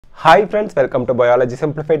Hi friends, welcome to Biology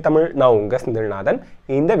Simplified Tamil. நான் உங்க செந்தில்நாதன்.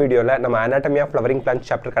 இந்த வீடியோல நம்ம anatomy of flowering plants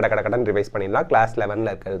chapter கடகடகடன் revise பண்ணிடலாம். கிளாஸ்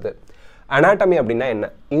 11ல இருக்குது. Anatomy அப்படினா என்ன?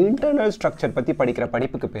 Internal structure பத்தி படிக்கிற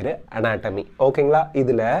படிப்புக்கு பேரு anatomy. ஓகேங்களா?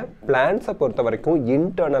 இதுல plants பொறுத்த வரைக்கும்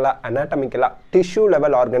internal anatomical tissue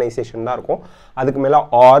level organization தான் இருக்கும். அதுக்கு மேல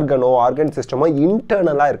organ system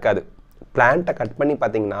internal இருக்காது. Plant கட் பண்ணி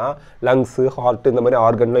பாத்தீங்கன்னா lungs, heart இந்த மாதிரி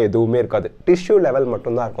ஆர்கன்ல எதுவுமே இருக்காது. Tissue level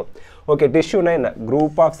மட்டும் தான் இருக்கும். Okay, tissue na enna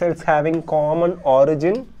group of cells having common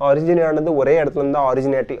origin ஆனது ஒரே இடத்துல இருந்து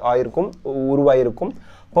originate ஆயிருக்கும் உருவாயிருக்கும்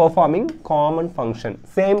performing common function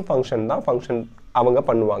same function தான் function அவங்க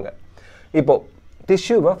பண்ணுவாங்க. இப்போ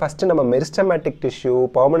tissue first நம்ம meristematic tissue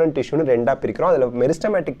permanent tissue னு ரெண்டா பிரிக்கிறோம். அதுல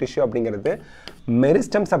meristematic tissue அப்படிங்கிறது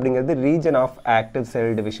meristems அப்படிங்கிறது region of active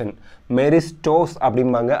cell division meristos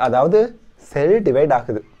அப்படிம்பாங்க. அதாவது cell divide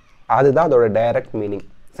ஆகுது. அதுதான் அதோட direct meaning.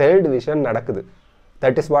 Cell division நடக்குது.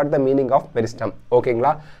 That is what the meaning of meristem.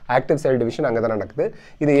 ஓகேங்களா? Active cell division அங்க தான் நடக்குது.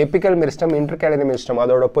 இது apical meristem, intercalary meristem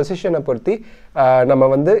அதோட பொசிஷனை பொறுத்து நம்ம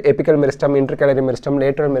வந்து apical meristem, intercalary meristem,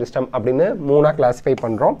 lateral meristem அப்படினு மூணா கிளாசிஃபை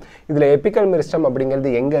பண்றோம். இதுல apical meristem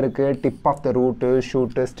அப்படிங்கிறது எங்க இருக்கு? Tip of the root,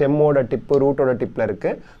 shoot, stem ஓட tip, root ஓட tipல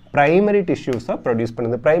இருக்கு. Primary tissues produce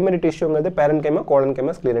பண்ணுது. Primary tissueங்கிறது parenchyma,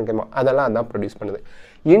 collenchyma, sclerenchyma அதெல்லாம் அதான் produce பண்ணுது.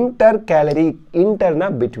 Intercalary, interna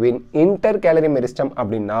between, intercalary meristem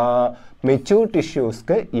அப்படின்னா mature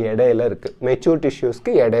tissuesக்கு இடையில இருக்கு. Mature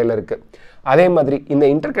tissuesக்கு இடையில இருக்கு. அதே மாதிரி இந்த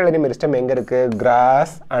intercalary meristem எங்க இருக்கு?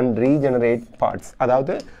 Grass and regenerate parts.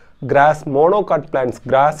 அதாவது grass monocot plants,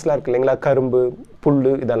 grassல இருக்கு இல்லைங்களா? கரும்பு,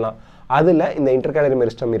 புல்லு இதெல்லாம். அதுல இந்த intercalary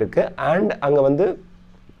meristem இருக்கு. And அங்க வந்து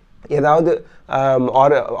ஏதாவது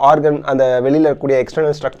ஆர்கன் அந்த வெளியில இருக்கக்கூடிய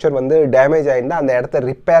எக்ஸ்டர்னல் ஸ்ட்ரக்சர் வந்து டேமேஜ் ஆயிருந்தா அந்த இடத்தை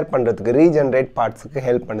ரிப்பேர் பண்றதுக்கு ரீஜெனரேட் பார்ட்ஸ்க்கு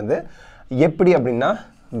ஹெல்ப் பண்ணுது. எப்படி அப்படின்னா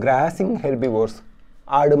கிராசிங் ஹெர்பிவோர்ஸ்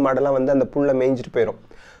ஆடு மாடெல்லாம் வந்து அந்த புல்லை மேய்ஞ்சிட்டு போயிடும்.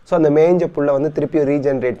 ஸோ அந்த மேய்ஞ்ச புல்லை வந்து திருப்பி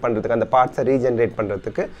ரீஜெனரேட் பண்ணுறதுக்கு அந்த பார்ட்ஸை ரீஜெனரேட்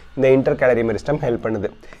பண்ணுறதுக்கு இந்த இன்டர்கேலரி மெரிஸ்டம் ஹெல்ப் பண்ணுது.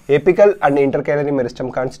 எபிக்கல் and intercalary meristem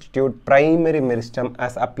constitute primary meristem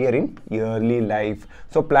as appear in yearly life.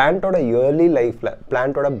 So பிளான்ட்டோட yearly லைஃப்பில்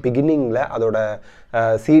பிளான்ட்டோட பிகினிங்கில் அதோட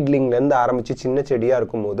சீட்லிங்லேருந்து ஆரம்பித்து சின்ன செடியாக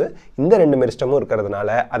இருக்கும்போது இந்த ரெண்டு மெரிஸ்டமும் இருக்கிறதுனால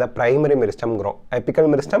அதை primary மெரிஸ்டம்ங்கிறோம். எபிக்கல்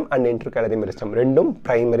meristem and intercalary meristem ரெண்டும்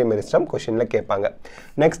பிரைமரி மெரிஸ்டம் கொஷினில் கேட்பாங்க.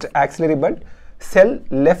 Next auxiliary but cell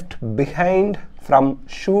left behind from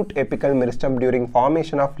shoot apical meristem during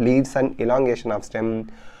formation of leaves and elongation of stem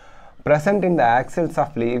present in the axils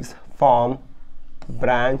of leaves form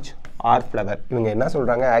branch or flower. இவங்க என்ன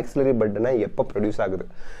சொல்றாங்க? Auxiliary Patna எப்போ produce ஆகுது?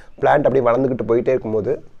 Plant அப்படி வளர்ந்துக்கிட்டு போயிட்டே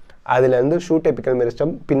இருக்கும்போது அதுலேருந்து shoot எபிக்கல்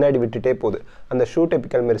meristem பின்னாடி விட்டுட்டே போகுது. அந்த ஷூட்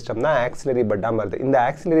எபிக்கல் மெரிஸ்டம் தான் ஆக்சிலரி பெட்டாக வருது. இந்த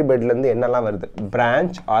ஆக்சிலரி பெட்லேருந்து என்னெல்லாம் வருது?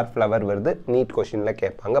 பிரான்ச் ஆர் ஃப்ளவர் வருது. நீட் கொஷினில்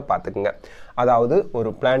கேட்பாங்க, பார்த்துக்குங்க. அதாவது ஒரு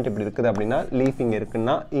பிளான்ட் இப்படி இருக்குது அப்படின்னா லீஃப் இங்கே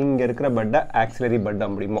இருக்குன்னா இங்கே இருக்கிற பெட்டை ஆக்சிலரி பெட்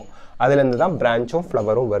அப்படிமோ அதுலேருந்து தான் பிரான்ச்சும்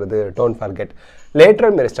ஃப்ளவரும் வருது. Don't forget.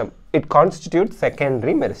 Lateral meristem it constitute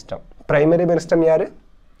secondary meristem. Primary meristem யாரு?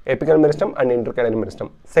 Apical meristem and intercalary meristem.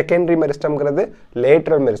 Secondary meristem ங்கிறது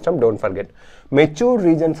lateral meristem. Don't forget. Mature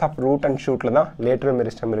regions of root and shoot ல தான் lateral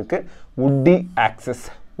meristem இருக்கு. Woody axis.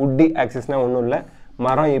 Woody axis னா ஒன்றும் இல்லை,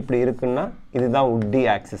 மரம் இப்படி இருக்குன்னா இதுதான் woody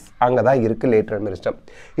axis. அங்கே தான் இருக்கு lateral meristem.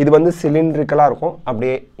 இது வந்து சிலிண்ட்ரிக்கலாக இருக்கும்.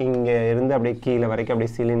 அப்படியே இங்கே இருந்து அப்படியே கீழே வரைக்கும்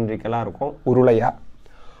அப்படியே சிலிண்ட்ரிக்கலாக இருக்கும், உருளையா.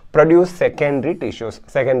 Produce secondary tissues.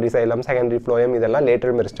 Secondary xylem, secondary phloem இதெல்லாம்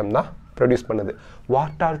lateral meristem தான் ப்ரொடியூஸ் பண்ணுது.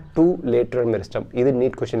 What are two lateral meristem? இது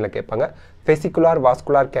நீட் கொஷினில் கேட்பாங்க. Vesicular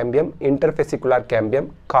vascular cambium, intervesicular cambium,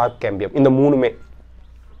 carp cambium. இந்த மூணுமே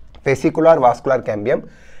vesicular vascular cambium,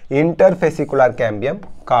 intervesicular cambium,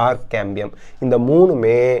 carp cambium. இந்த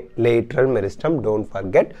மூணுமே lateral meristem. Don't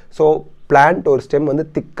forget. So plant ஒரு stem வந்து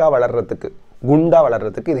திக்கா வளர்றதுக்கு குண்டா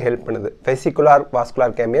வளர்றதுக்கு இது ஹெல்ப் பண்ணுது. Vesicular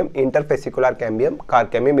vascular cambium, இன்டர்வெசிகுலார் cambium,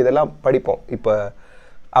 car cambium இதெல்லாம் படிப்போம் இப்போ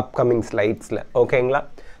அப்கமிங் ஸ்லைட்ஸில். ஓகேங்களா?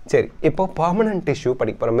 சரி, இப்போ பர்மனன்ட் டிஷ்யூ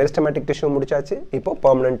படிக்க போகிறோம். மெரிஸ்டமேட்டிக் டிஷ்யூ முடிச்சாச்சு. இப்போ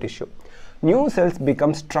permanent tissue. New cells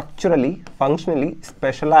become structurally functionally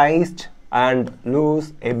specialised and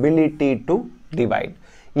loose ability to divide.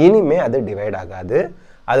 இனிமே அது டிவைட் ஆகாது.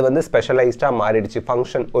 அது வந்து ஸ்பெஷலைஸ்டாக மாறிடுச்சு.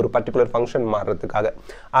 ஃபங்க்ஷன் ஒரு பர்டிகுலர் ஃபங்க்ஷன் மாறுறதுக்காக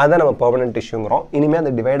அதுதான் நம்ம பெர்மனன்ட் டிஷ்யூங்கிறோம். இனிமேல்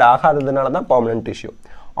அது டிவைட் ஆகாததுனால தான் permanent tissue.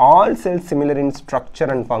 All cells similar in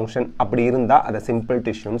structure and function அப்படி இருந்தால் அதை சிம்பிள்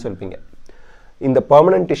டிஷ்யூன்னு சொல்வீங்க. இந்த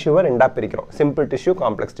பெர்மனன்ட் டிஷ்யூவை ரெண்டாக பிரிக்கிறோம். Simple tissue,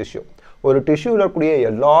 complex tissue. ஒரு டிஷ்யூவில் இருக்கக்கூடிய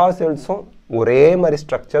எல்லா செல்ஸும் ஒரே மாதிரி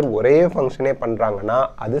ஸ்ட்ரக்சர் ஒரே ஃபங்க்ஷனே பண்ணுறாங்கன்னா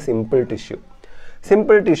அது சிம்பிள் டிஷ்யூ.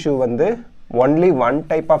 சிம்பிள் டிஷ்யூ வந்து ஒன்லி ஒன்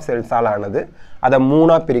டைப் ஆஃப் செல்ஸால் ஆனது. அதை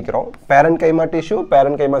மூணாக பிரிக்கிறோம். பேரன்கைமா டிஷ்யூ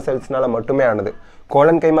பேரன்கைமா செல்ஸ்னால மட்டுமே ஆனது.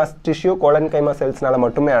 கோலன்கைமா டிஷ்யூ கோலன்கைமா செல்ஸ்னால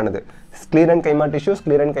மட்டுமே ஆனது. ஸ்க்ளீரன்கைமா டிஷ்யூ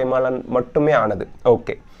ஸ்க்ளீரன்கைமால மட்டுமே ஆனது.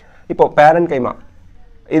 ஓகே, இப்போ பேரன்கைமா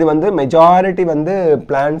இது வந்து மெஜாரிட்டி வந்து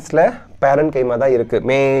பிளான்ட்ஸில் பேரன்கைமா தான் இருக்குது.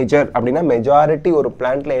 மேஜர் அப்படின்னா மெஜாரிட்டி ஒரு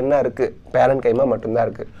பிளான்ட்டில் என்ன இருக்குது, பேரன்கைமா மட்டும்தான்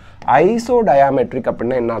இருக்குது. ஐசோ டயாமெட்ரிக்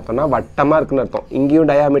அப்படின்னா என்ன அர்த்தம்னா வட்டமாக இருக்குன்னு அர்த்தம். இங்கேயும்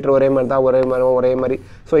டயாமீட்டர் ஒரே மாதிரி தான், ஒரே மாதிரி.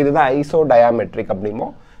 ஸோ இதுதான் ஐசோ டயாமெட்ரிக் அப்படிமோ.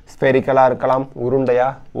 ஸ்பெரிக்கலாக இருக்கலாம், உருண்டையா,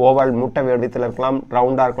 ஓவல் முட்டை வடிவத்தில் இருக்கலாம்,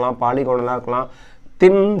 ரவுண்டாக இருக்கலாம், பாலிகோனலாக இருக்கலாம்.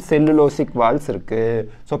 தின் செல்லுலோசிக் வால்ஸ் இருக்குது.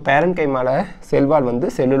 ஸோ பேரன்கைமால செல்வால் வந்து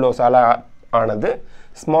செல்லுலோஸால் ஆனது.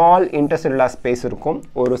 ஸ்மால் இன்டர்செல்லுலார் ஸ்பேஸ் இருக்கும்,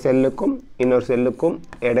 ஒரு செல்லுக்கும் இன்னொரு செல்லுக்கும்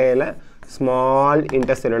இடையில small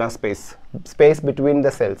intercellular space between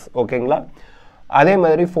the cells. ஓகேங்களா? அதே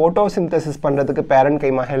மாதிரி ஃபோட்டோசிந்தசிஸ் பண்ணுறதுக்கு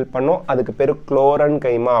பேரன்கைமா ஹெல்ப் பண்ணும். அதுக்கு பேர் குளோரன்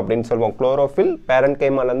கைமா அப்படின்னு சொல்லுவோம். குளோரோஃபில்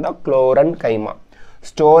பேரன்கைமாலேருந்தா குளோரன் கைமா.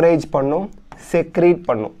 ஸ்டோரேஜ் பண்ணும், செக்ரீட்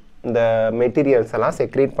பண்ணும். இந்த மெட்டீரியல்ஸ் எல்லாம்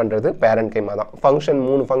செக்ரீட் பண்ணுறது பேரன்கைமா தான். ஃபங்க்ஷன்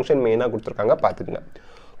 3 ஃபங்க்ஷன் மெயினாக கொடுத்துருக்காங்க, பார்த்துக்குங்க.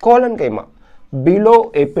 Colon keema below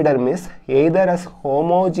epidermis either as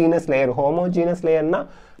homogeneous layer. Homogeneous layer na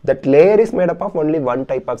that layer is made up of only one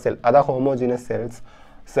type of cell, that homogeneous cells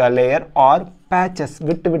layer, or patches,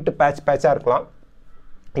 vittu patch irkalam.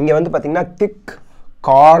 Inga vandu pathina thick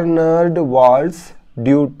cornered walls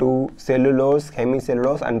due to cellulose,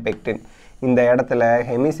 hemicellulose and pectin. இந்த இடத்துல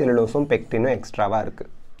ஹெமிசெல்லுலோஸும் பெக்டினும் எக்ஸ்ட்ராவாக இருக்குது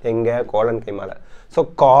எங்கள் colon கைமால. So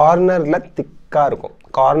கார்னரில் திக்காக இருக்கும்.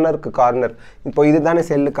 கார்னருக்கு corner, இப்போ இது தானே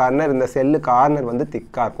செல்லு கார்னர், இந்த செல்லு கார்னர் வந்து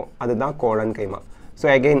திக்காக இருக்கும், அதுதான் கோலன் கைமா. ஸோ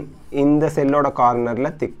அகெயின் இந்த செல்லோட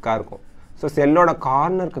கார்னரில் திக்காக இருக்கும். ஸோ செல்லோட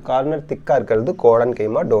கார்னருக்கு கார்னர் திக்காக இருக்கிறது கோலன்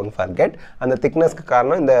கைமா, டோன்ட் ஃபர்கெட். அந்த திக்னஸ்க்கு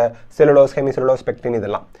காரணம் இந்த செல்லுலோஸ், ஹெமிசெல்லுலோஸ், பெக்டின்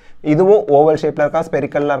இதெல்லாம். இதுவும் ஓவல் ஷேப்பில் இருக்கலாம்,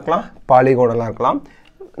 ஸ்பெரிக்கலாக இருக்கலாம், பாலிகோனலாக இருக்கலாம்.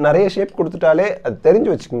 நிறைய ஷேப் கொடுத்துட்டாலே அது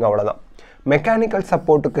தெரிஞ்சு வச்சுக்கோங்க, அவ்வளோதான். மெக்கானிக்கல்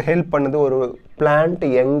சப்போர்ட்டுக்கு ஹெல்ப் பண்ணுது. ஒரு பிளான்ட்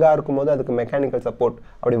எங்காக இருக்கும்போது அதுக்கு மெக்கானிக்கல் சப்போர்ட்,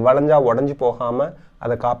 அப்படி வளைஞ்சா உடஞ்சி போகாமல்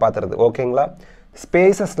அதை காப்பாற்றுறது. ஓகேங்களா?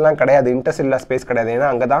 ஸ்பேசஸ்லாம் கிடையாது, இன்டர்செல்லுலார் ஸ்பேஸ் கிடையாது, ஏன்னா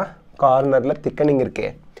அங்கே தான் கார்னரில் திக்கனிங் இருக்கே.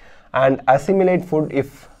 And assimilate food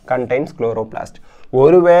if contains chloroplast.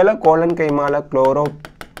 ஒருவேளை கோலன் கைமால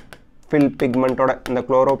குளோரோஃபில் பிக்மெண்ட்டோட இந்த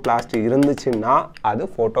குளோரோபிளாஸ்ட் இருந்துச்சுன்னா அது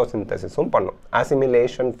ஃபோட்டோசிந்தசிஸும் பண்ணும்.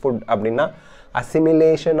 அசிமிலேஷன் ஃபுட் அப்படின்னா,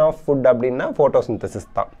 அசிமிலேஷன் ஆஃப் ஃபுட் அப்படின்னா ஃபோட்டோசிந்தசிஸ்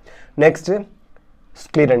தான். நெக்ஸ்ட்டு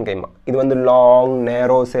ஸ்க்ளீரன் கைமா. இது வந்து லாங்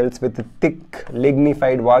நேரோ cells with thick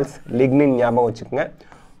lignified Waals. Lignin ஞாபகம் வச்சுக்கோங்க.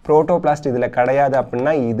 ப்ரோட்டோபிளாஸ்ட் இதில் கிடையாது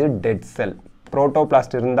அப்படின்னா இது டெட் செல்.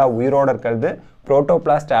 ப்ரோட்டோபிளாஸ்ட் இருந்தால் உயிரோடு இருக்கிறது,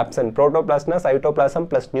 protoplast absent. ப்ரோட்டோபிளாஸ்ட்னா cytoplasm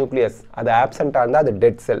plus nucleus, அது ஆப்சண்ட்டாக இருந்தால் அது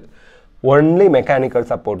டெட் செல். ஒன்லி மெக்கானிக்கல்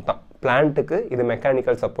சப்போர்ட் தான் பிளான்ட்டுக்கு. இது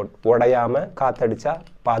மெக்கானிக்கல் சப்போர்ட், உடையாமல் காற்றடிச்சா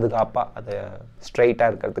பாதுகாப்பாக அதை ஸ்ட்ரைட்டாக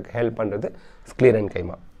இருக்கிறதுக்கு ஹெல்ப் பண்ணுறது ஸ்க்ளீரன்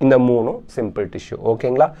கைமா. இந்த 3 சிம்பிள் டிஷ்யூ.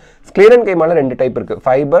 ஓகேங்களா? ஸ்க்ளீரன் கைமால 2 டைப் இருக்குது,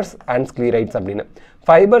 ஃபைபர்ஸ் அண்ட் ஸ்க்ளீரைட்ஸ் அப்படின்னு.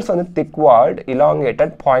 ஃபைபர்ஸ் வந்து திக் வால்ட்,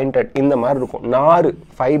 இலாங்கேட்டட், பாயிண்டட், இந்த மாதிரி இருக்கும். நாறு,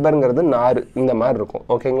 ஃபைபருங்கிறது நாறு, இந்த மாதிரி இருக்கும்.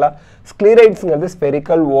 ஓகேங்களா? ஸ்க்ளீரைட்ஸுங்கிறது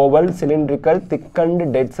spherical, oval, cylindrical, திக்கண்ட்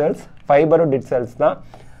dead cells. ஃபைபரும் dead cells தான்.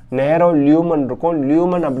 நேரோ லியூமன் இருக்கும்.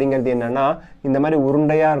 லியூமன் அப்படிங்கிறது என்னென்னா இந்த மாதிரி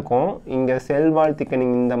உருண்டையாக இருக்கும். இங்கே செல்வால்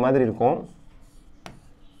திக்கனிங் இந்த மாதிரி இருக்கும்,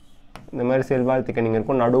 இந்த மாதிரி செல்வால் திக்கனிங்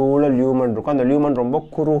இருக்கும். நடுவில் லியூமன் இருக்கும். அந்த லியூமன் ரொம்ப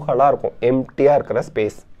குறுகலாக இருக்கும், எம்டியாக இருக்கிற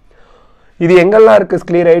ஸ்பேஸ். இது எங்கெல்லாம் இருக்குது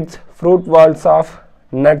ஸ்க்ளீரைட்ஸ்? Fruit Waals of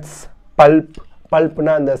nuts, bulb.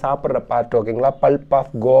 பல்ப்னா அந்த சாப்பிட்ற பார்ட். ஓகேங்களா? Bulb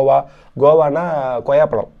of Goa. கோவானா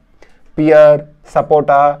கொய்யாப்பழம். பியர்,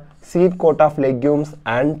 சப்போட்டா, seat code of legumes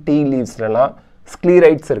and tea லீவ்ஸ்லாம்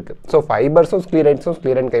ஸ்க்ளீரைட்ஸ் இருக்குது. ஸோ ஃபைபர்ஸும் ஸ்க்ளீரைட்ஸும்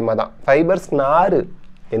ஸ்க்ளீரன் கைமா தான். ஃபைபர்ஸ் நாறு,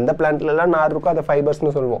 எந்த பிளான்ட்லலாம் நார் இருக்கோ அதை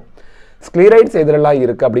ஃபைபர்ஸ்னு சொல்லுவோம். ஸ்க்ளீரைட்ஸ் எதிரெல்லாம்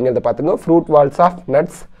இருக்குது அப்படிங்கிறத பார்த்துங்க. Fruit Waals of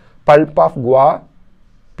nuts, bulb of குவா,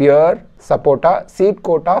 பியர், சப்போட்டா, seat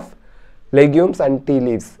code of legumes and tea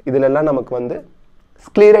leaves, இதிலெல்லாம் நமக்கு வந்து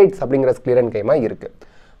ஸ்க்ளீரைட்ஸ் அப்படிங்கிற ஸ்க்ளீரன் கைமா இருக்குது.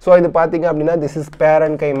 ஸோ இது பார்த்தீங்க அப்படின்னா திஸ் இஸ்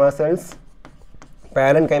பேரன் கைமா செல்ஸ்.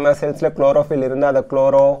 பேரன் கைமா செல்ஸில் குளோரோஃபில் இருந்தால் அதை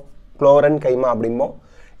குளோரன் கைமா அப்படிம்போம்.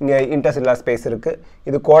 இங்கே இன்டர்செல்லுலார் ஸ்பேஸ் இருக்குது.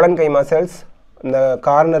 இது கோலன் கைமா செல்ஸ். இந்த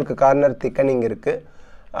கார்னருக்கு கார்னர் திக்கனிங் இருக்குது.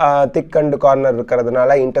 திக் அண்ட் கார்னர்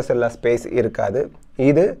இருக்கிறதுனால இன்டர்செல்லுலார் ஸ்பேஸ் இருக்காது.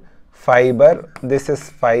 இது ஃபைபர், திஸ் இஸ்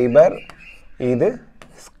ஃபைபர், இது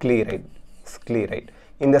ஸ்க்ளீரைட்.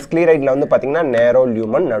 இந்த ஸ்க்ளீரைட்டில் வந்து பார்த்திங்கன்னா நேரோ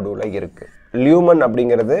லியூமன் நடுவில் இருக்குது. லியூமன்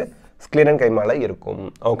அப்படிங்கிறது ஸ்க்ளீரன் கைமால இருக்கும்.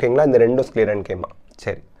 ஓகேங்களா? இந்த 2 ஸ்க்ளீரன் கைமா.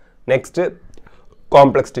 சரி, next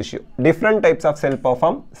complex tissue. Different types of cell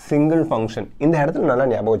perform single function. இந்த இடத்துல நல்லா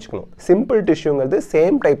ஞாபகம் வச்சுக்கணும். Simple டிஷ்யூங்கிறது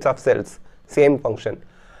same types of cells, same function.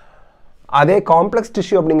 அதே காம்ப்ளெக்ஸ்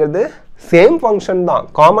டிஷ்யூ அப்படிங்கிறது சேம் ஃபங்க்ஷன் தான்,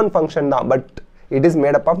 காமன் ஃபங்க்ஷன் தான், but it is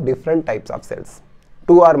made up of different types of cells.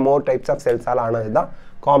 2 or more types of செல்ஸால் ஆனது தான்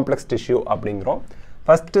காம்ப்ளெக்ஸ் டிஷ்யூ அப்படிங்கிறோம்.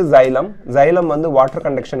 First xylem. ஜைலம் வந்து water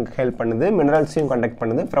கண்டக்ஷனுக்கு help பண்ணுது, மினரல்ஸையும் conduct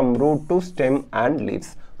பண்ணுது. From root to stem and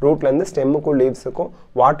leaves. ரூட்லேருந்து ஸ்டெம்முக்கும் லீவ்ஸுக்கும்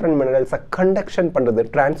water and மினரல்ஸை conduction பண்ணுறது,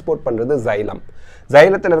 transport பண்ணுறது xylem.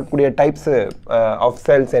 ஜைலத்தில் இருக்கக்கூடிய types of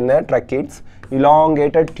cells என்ன? ட்ரக்கீட்ஸ்.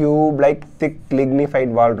 இலாங்கேட்டட் டியூப் லைக் திக்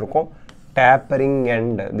லிக்னிஃபைட் வால் இருக்கும். tapering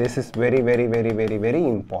end. This is very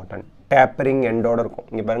important. Tapering end ஓட இருக்கும்.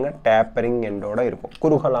 இங்க பாருங்க tapering end ஓட இருக்கும்.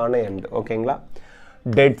 குறுகலான end. ஓகேங்களா?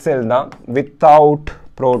 Dead cell தான் without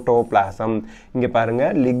protoplasm. இங்க பாருங்க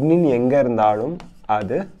lignin எங்க இருந்தாலும்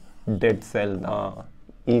அது dead cell தான்.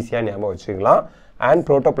 ஈஸியா ஞாபகம் வச்சுக்கலாம். And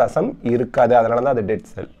protoplasm இருக்காது. அதனால தான் அது dead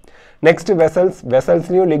cell. Next vessels.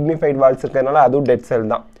 Vesselsலயும் lignified walls இருக்கறனால அதுவும் dead cell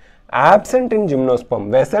தான். Absent in gymnosperm.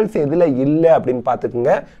 Vessels எதுல இல்ல அப்படினு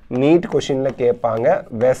பாத்துக்கங்க. நீட் क्वेश्चनல கேட்பாங்க.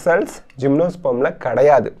 Vessels gymnospermல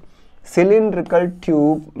கிடையாது. Cylindrical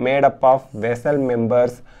tube made up of vessel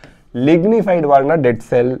members. Lignified wallனா dead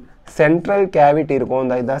cell. Central cavity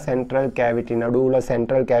இருக்கும். இதான் central cavity. நடுவுல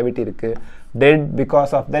central cavity இருக்கு. Dead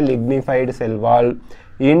because of the lignified cell wall.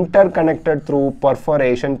 Interconnected through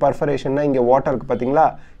perforation. Perforation னா இங்க வாட்டர் இருக்கு பாத்தீங்களா?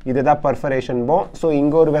 இதுதான் perforation போம். சோ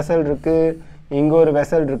இங்க ஒரு வெசல் இருக்கு. இங்க ஒரு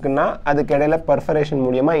வெசல் இருக்குன்னா அதுக்கு இடையில perforation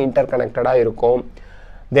மூலமா இன்டர்கனெக்டடா இருக்கும்.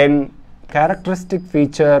 Then characteristic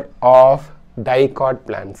feature of dicot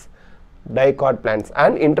plants. Dicot plants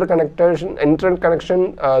and interconnection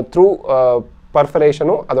through perforation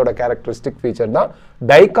அதோட characteristic feature தான்.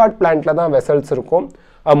 Dicot plantல தான் vessels இருக்கும்.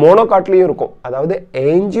 மோனோகாட்லயும் இருக்கும். அதாவது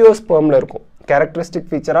angiospermல இருக்கும். Characteristic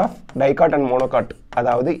feature of dicot and monocot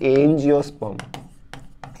அதாவது angiosperm.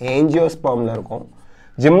 Angiospermல இருக்கும்.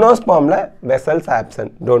 Gymnospermல vessels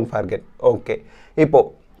absent. Don't forget. Okay. இப்போ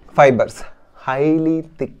fibers. Highly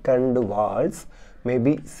thickened walls may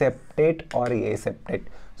be septate or aseptate.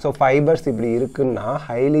 So fibers இப்படி இருக்குன்னா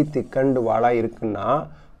highly thickened wall இருக்குன்னா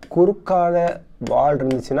குறுக்கால wall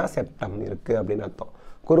இருந்துச்சுன்னா septum இருக்கு அப்படின்னு அர்த்தம்.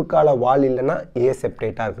 குறுக்கால wall இல்லைன்னா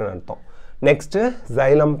aseptate இருக்குன்னு அர்த்தம். Next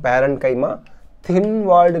xylem parenchyma. Thin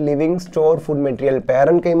walled living store food material.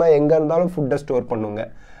 Parenchyma எங்க இருந்தாலும் food store பண்ணுங்க.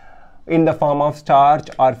 In the form of starch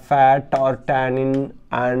or fat or tannin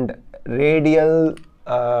and radial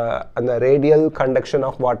அந்த radial conduction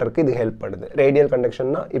of water க்கு இது ஹெல்ப் பண்ணுது. Radial conduction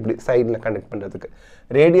னா இப்படி சைடுல கண்டக்ட் பண்றதுக்கு.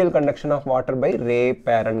 Radial conduction of water by ray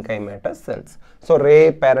parenchymatous cells. So ray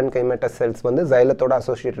parenchymatous cells வந்து xylem-தோட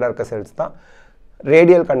அசோசியேட்டடா இருக்க செல்ஸ் தான்.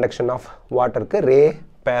 Radial conduction of water க்கு ray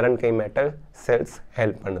parenchymatous cells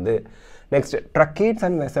ஹெல்ப் பண்ணுது. Next, tracheids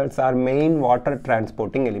and vessels are main water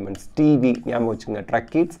transporting elements. TB ஞாபகம் வச்சுங்க.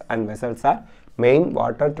 Tracheids and vessels are main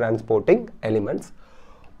water transporting elements.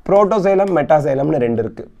 Protoxylem, metaxylem னு ரெண்டு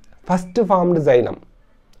இருக்கு. First formed xylem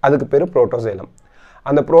அதுக்கு பேரு protoxylem.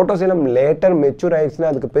 அந்த protoxylem later mature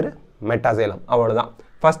ஆயிடுச்சுனா அதுக்கு பேரு metaxylem. அவ்வளவுதான்.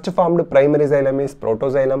 First formed primary xylem is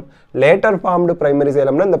protoxylem. Later formed primary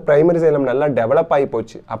xylem னா இந்த primary xylem நல்லா டெவலப் ஆகி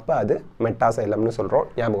போச்சு. அப்ப அது metaxylem னு சொல்றோம்.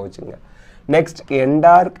 ஞாபகம் வச்சுங்க. Next,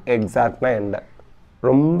 endark, exarch na end.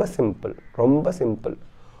 ரொம்ப simple.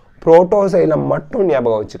 Protoxylem மட்டும்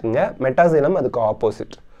ஞாபகம் வச்சுக்கங்க. Metaxylem அதுக்கு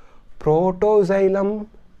ஆப்போசிட். Protoxylem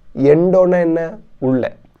எண்டோனா என்ன? உள்ள.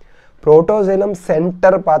 Protoxylem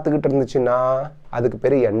சென்டர் பார்த்துக்கிட்டு இருந்துச்சுன்னா அதுக்கு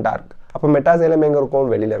பேரு endark. அப்ப metaxylem எங்க இருக்கும்?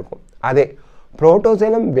 வெளியில இருக்கும். அதே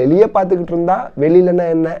Protoxylem வெளியே பார்த்துக்கிட்டு இருந்தா வெளியிலனா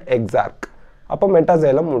என்ன? exarch. அப்ப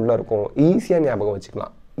metaxylem உள்ள இருக்கும். ஈஸியா ஞாபகம்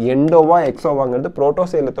வச்சுக்கலாம். எண்டோவா எக்ஸோவாங்கிறது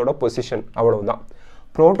புரோட்டோசைலத்தோட பொசிஷன் அவ்வளவுதான்.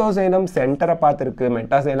 புரோட்டோசைலம் சென்டரை பார்த்துருக்கு.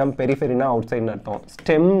 மெட்டாசைலம் பெரிஃபெரினா அவுட் சைடுன்னு அர்த்தம்.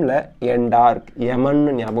 ஸ்டெம்ல எண்டார்க்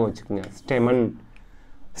எமன்னு ஞாபகம் வச்சுக்கோங்க.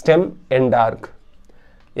 ஸ்டெம் எண்டார்க்.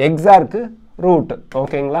 எக்ஸார்க்கு ரூட்.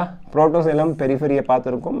 ஓகேங்களா? புரோட்டோசைலம் பெரிஃபெரியை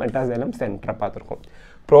பார்த்துருக்கும். மெட்டாசைலம் சென்டரை பார்த்துருக்கும்.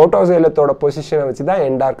 புரோட்டோசைலத்தோட பொசிஷனை வச்சு தான்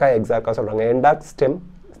எண்டார்க்கா எக்ஸார்க்கா சொல்கிறாங்க. எண்டார்க்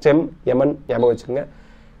ஸ்டெம் எமன் ஞாபகம் வச்சுக்கோங்க.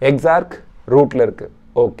 எக்ஸார்க் ரூட்டில் இருக்குது.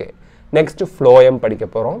 ஓகே. Next, phloem படிக்க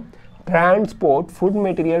போறோம். Transport food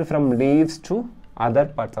material from leaves to other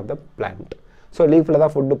parts of the plant. So leafல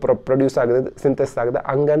தான் food produce ஆகுது, synthesis ஆகுது.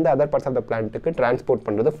 அங்க இருந்து other parts of the plantக்கு transport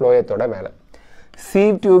பண்றது phloemத்தோட வேலை.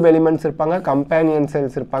 Sieve tube elements இருப்பாங்க, companion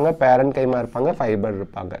cells இருப்பாங்க, parenchyma இருப்பாங்க, fiber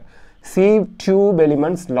இருப்பாங்க. Sieve tube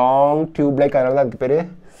elements long tube like அதனால தான் அதுக்கு பேரு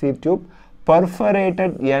sieve tube.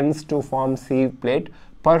 Perforated ends to form sieve plate.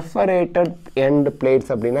 Perforated end plates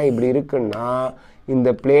அப்படின்னா இப்படி இருக்குன்னா இந்த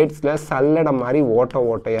பிளேட்ஸ்ல சல்லட மாதிரி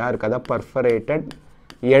ஓட்டையா இருக்கு. அதான் பர்ஃபரேட்டட்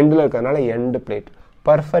எண்ட்ல இருக்கறனால end plate.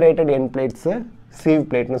 Perforated end plates sieve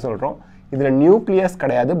பிளேட்னு சொல்றோம். இதுல நியூக்ளியஸ்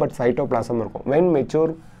கிடையாது, பட் சைட்டோபிளாசம் இருக்கும். when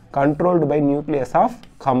mature controlled by nucleus of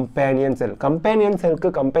companion cell. companion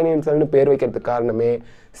cellக்கு companion cellனு பேர் வைக்கிறதுக்கு காரணமே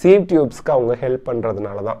sieve tubesக்கு அவங்க ஹெல்ப்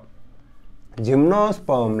பண்றதுனால தான்.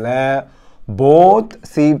 Gymnospermல both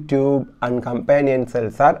sieve tube and companion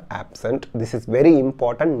cells are absent. This is very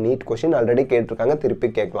important. Neat question. Already கேட்டிருக்காங்க, திருப்பி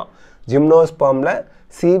கேட்கலாம். Gymnospermல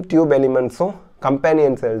sieve tube elementsம்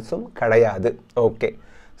companion cellsம் கிடையாது. Okay.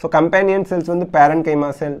 So companion cells வந்து parenchyma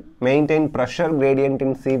cell, maintain pressure gradient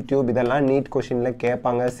in sieve tube. இதெல்லாம் neat questionல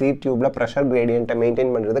கேட்பாங்க. sieve tubeல pressure gradient maintain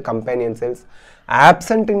பண்றது companion cells.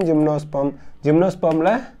 Absent in gymnosperm.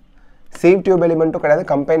 Gymnospermல sieve tube எலிமெண்ட்டும் கிடையாது,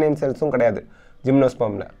 companion cells-உம் கிடையாது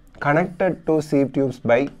ஜிம்னோஸ்பெர்ம்ல. connected to sieve tubes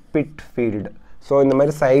by pit field. So இந்த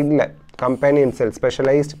மாதிரி சைடில் companion செல்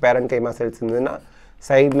specialised parenchyma cells இருந்ததுன்னா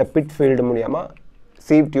சைடில் பிட் ஃபீல்டு மூலியமாக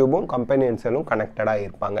sieve டியூபும் கம்பேனியன் செல்லும் கனெக்டடாக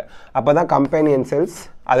இருப்பாங்க. அப்போ தான் கம்பேனியன் செல்ஸ்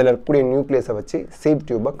அதில் இருக்கக்கூடிய நியூக்ளியஸை வச்சு sieve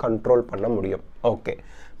டியூபை கண்ட்ரோல் பண்ண முடியும். Okay,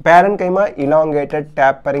 parenchyma elongated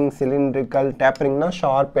tapering cylindrical, டேப்பரிங்னா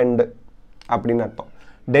sharp end அப்படின்னு அர்த்தம்.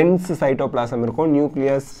 டென்ஸ் சைட்டோபிளாசம் இருக்கும்,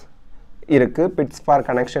 நியூக்ளியஸ் இருக்குது, பிட்ஸ் ஃபார்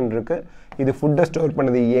கனெக்ஷன் இருக்குது. இது ஃபுட்டை ஸ்டோர்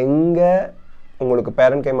பண்ணுது. எங்கே உங்களுக்கு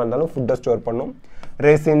பேரன்கைமா இருந்தாலும் ஃபுட்டை ஸ்டோர் பண்ணும்.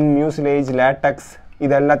 ரெசின், மியூசிலேஜ், லேட்டக்ஸ்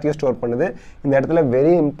இது எல்லாத்தையும் ஸ்டோர் பண்ணுது. இந்த இடத்துல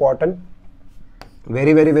very important,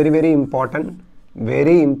 very very very very important,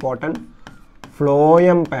 very important,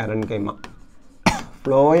 phloem parenchyma.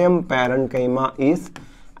 Phloem parenchyma is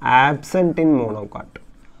absent in monocot.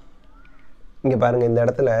 இங்க பாருங்க, இந்த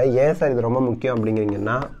இடத்துல ஏன் சார் இது ரொம்ப முக்கியம்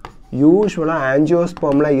அப்படிங்கிறீங்கன்னா, யூசுவலா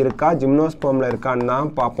ஆஞ்சியோஸ்பெர்ம்ல இருக்கா ஜிம்னோஸ்பெர்ம்ல இருக்கான்னு தான்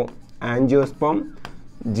பார்ப்போம். ஆஞ்சியோஸ்பெர்ம்,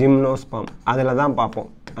 ஜிம்னோஸ்பெர்ம் அதில் தான் பார்ப்போம்.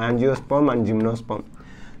 Angiosperm and gymnosperm.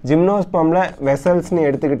 ஜிம்னோஸ்பெர்ம்ல வெசல்ஸ்னு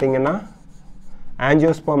எடுத்துக்கிட்டிங்கன்னா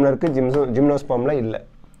ஆஞ்சியோஸ்பெர்ம்ல இருக்குது, ஜிம்னோஸ்பெர்ம்ல இல்லை.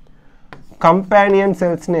 கம்பேனியன்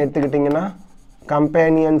செல்ஸ்னு எடுத்துக்கிட்டிங்கன்னா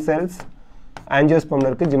கம்பேனியன் செல்ஸ் ஆஞ்சியோஸ்பெர்ம்ல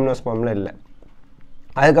இருக்குது, ஜிம்னோஸ்பெர்ம்ல இல்லை.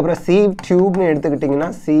 அதுக்கப்புறம் sieve டியூப்னு எடுத்துக்கிட்டிங்கன்னா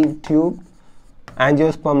sieve டியூப்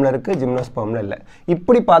ஆஞ்சியோஸ்பெர்ம்ல இருக்குது, ஜிம்னோஸ்பெர்ம்ல இல்லை.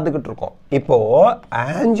 இப்படி பார்த்துக்கிட்டு இருக்கோம். இப்போது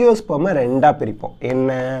ஆஞ்சியோஸ்பெர்மை ரெண்டாக பிரிப்போம்.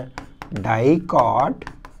 என்ன? Dicot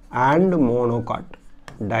and monocot.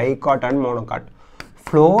 Dicot and monocot.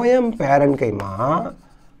 phloem parenchyma,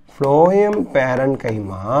 phloem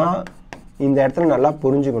parenchyma இந்த இடத்துல நல்லா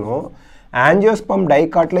புரிஞ்சுக்கணும். ஆஞ்சியோஸ்பெர்ம்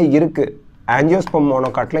டைகாட்டில் இருக்குது, ஆஞ்சியோஸ்பெர்ம்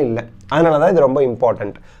மோனோகாட்டில் இல்லை. அதனால தான் இது ரொம்ப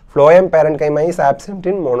important. phloem parenchyma is absent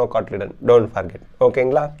in monocotyledon. Don't forget.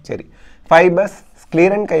 ஓகேங்களா? சரி. Fibres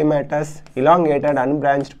sclerenchymatous, elongated,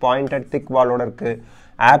 unbranched, pointed, thick wall-ஓட இருக்குது.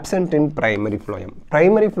 absent in primary phloem.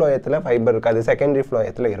 primary phloemத்தில் fibre இருக்காது, secondary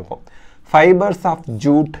phloemத்தில் இருக்கும். ஃபைபர்ஸ் ஆஃப்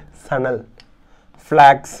ஜூட், சணல்,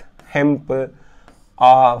 flax, hemp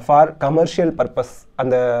for commercial purpose.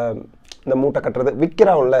 அந்த மூட்டை கட்டுறது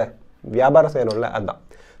விற்கிறோம்ல, வியாபாரம் செய்யணும்ல, அதுதான்.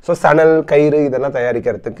 ஸோ சணல், கயிறு இதெல்லாம்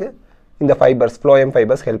தயாரிக்கிறதுக்கு இந்த ஃபைபர்ஸ், phloem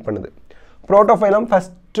ஃபைபர்ஸ் ஹெல்ப் பண்ணுது. புரோட்டோஃபைலம்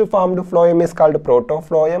first formed phloem is called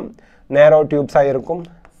புரோட்டோஃப்ளோயம், நேரோ டியூப்ஸாக இருக்கும்.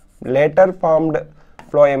 Later formed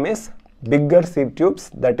phloem is bigger sieve tubes,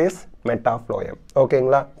 that is மெட்டாஃப்ளோயம்.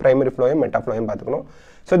 ஓகேங்களா? பிரைமரி phloem, மெட்டாஃப்ளோயம் பார்த்துக்கணும்.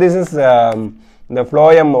 ஸோ திஸ் இஸ் இந்த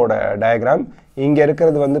phloemோட டயக்ராம். இங்கே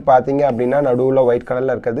இருக்கிறது வந்து பார்த்தீங்க அப்படின்னா நடுவில் ஒயிட்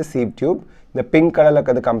கலரில் இருக்கிறது sieve டியூப், இந்த பிங்க் கலரில்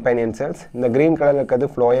இருக்கிறது கம்பேனியன் செல்ஸ், இந்த க்ரீன் கலரில் இருக்கிறது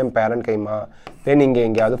phloem parenchyma. தென் இங்கே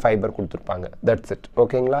எங்கேயாவது ஃபைபர் கொடுத்துருப்பாங்க. That's it.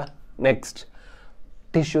 ஓகேங்களா? நெக்ஸ்ட்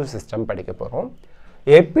டிஷ்யூ சிஸ்டம் படிக்க போகிறோம்.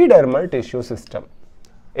 Epidermal tissue system.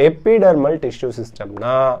 Epidermal tissue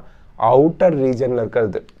சிஸ்டம்னா outer ரீஜனில்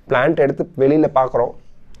இருக்கிறது. பிளான்ட் எடுத்து வெளியில் பார்க்குறோம்,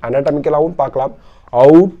 அனாட்டமிக்கலாகவும் பார்க்கலாம்.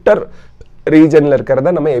 அவுட்டர் ரீஜனில்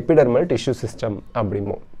இருக்கிறத நம்ம epidermal tissue system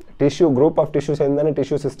அப்படிம்போம். Tissue group of tissue சேர்ந்து தானே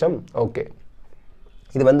டிஷ்யூ சிஸ்டம். ஓகே,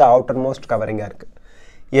 இது வந்து அவுட்டர் மோஸ்ட் கவரிங்காக இருக்குது.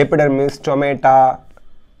 Epidermis, stomata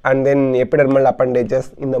and then epidermal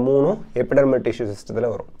appendages, இந்த மூணும் எபிடெர்மல் டிஷ்யூ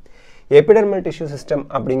சிஸ்டத்தில் வரும். எபிடெர்மல் டிஷ்யூ சிஸ்டம்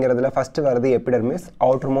அப்படிங்கிறதுல ஃபஸ்ட்டு வருது epidermis.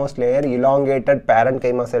 Outer most layer elongated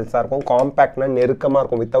parenchyma செல்ஸாக இருக்கும். காம்பேக்ட்னா நெருக்கமாக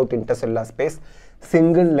இருக்கும், வித்தவுட் இன்டர்செல்லுலார் ஸ்பேஸ்.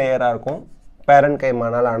 சிங்கிள் லேயராக இருக்கும்,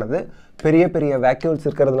 பேரன்கைமானால் ஆனது. பெரிய பெரிய வேக்யூல்ஸ்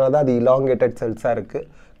இருக்கிறதுனால தான் அது இலாங்கேட்டட் செல்ஸாக இருக்குது.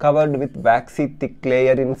 Covered with waxy thick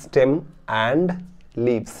layer in stem and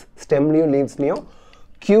leaves. ஸ்டெம்லேயும் லீவ்ஸ்லேயும்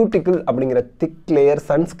cuticle அப்படிங்கிற திக் லேயர்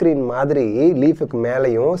சன்ஸ்க்ரீன் மாதிரி லீஃபுக்கு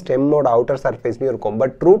மேலேயும் ஸ்டெம்மோட அவுட்டர் சர்ஃபேஸ்லையும் இருக்கும்.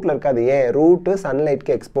 பட் ரூட்டில் இருக்காது. ஏன்? ரூட்டு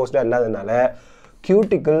சன்லைட்க்கு எக்ஸ்போஸ்டாக இல்லாதனால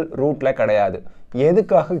கியூட்டிக்கிள் ரூட்டில் கிடையாது.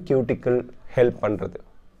 எதுக்காக கியூட்டிக்கிள் ஹெல்ப் பண்ணுறது?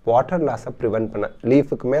 வாட்டர் லாஸை ப்ரிவென்ட் பண்ண.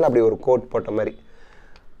 லீஃபுக்கு மேலே அப்படி ஒரு கோட் போட்ட மாதிரி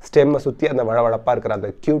ஸ்டெம்மை சுற்றி அந்த வளவளப்பாக இருக்கிற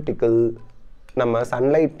அந்த கியூட்டிக்கிள் நம்ம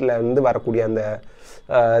சன்லைட்லேருந்து வரக்கூடிய அந்த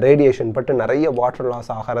ரேடியேஷன் பட்டு நிறைய வாட்டர் லாஸ்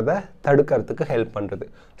ஆகிறத தடுக்கிறதுக்கு ஹெல்ப் பண்ணுறது.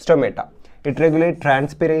 Stomata it regulate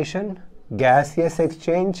transpiration, gaseous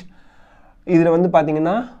exchange. இதில் வந்து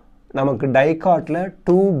பார்த்திங்கன்னா நமக்கு டைகாட்டில்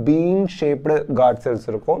 2 பீன் ஷேப்டு காட் செல்ஸ்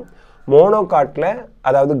இருக்கும். மோனோகாட்டில்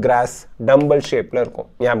அதாவது கிராஸ் டம்பிள் ஷேப்பில் இருக்கும்.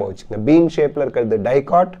 ஞாபகம் வச்சுங்க, பீன் ஷேப்பில் இருக்கிறது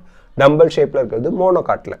டைகாட், டம்பிள் ஷேப்பில் இருக்கிறது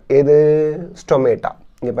மோனோகாட்டில். எது? ஸ்டொமேட்டா.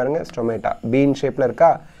 இங்கே பாருங்கள், ஸ்டொமேட்டா பீன் ஷேப்பில்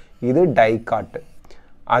இருக்கா, இது டைகாட்டு.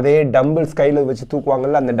 அதே டம்பிள்ஸ் கையில் வச்சு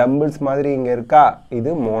தூக்குவாங்கள்ல, அந்த டம்பிள்ஸ் மாதிரி இங்கே இருக்கா,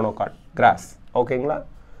 இது மோனோகாட், கிராஸ். ஓகேங்களா?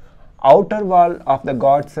 outer wall of the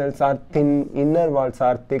god cells are thin, inner walls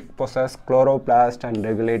are thick, possess chloroplast and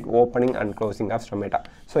regulate opening and closing of stomata.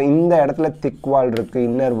 So இந்த இடத்துல thick wall இருக்குது,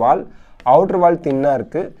 inner wall, outer wall thin-ஆ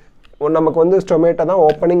இருக்குது. நமக்கு வந்து ஸ்டொமேட்டா தான்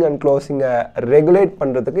opening and க்ளோசிங்கை regulate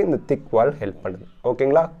பண்ணுறதுக்கு இந்த திக் வால் help பண்ணுது.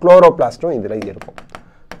 ஓகேங்களா? குளோரோபிளாஸ்ட்டும் இதில் இருக்கும்.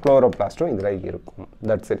 குளோரோபிளாஸ்டும் இதில் இருக்கும்.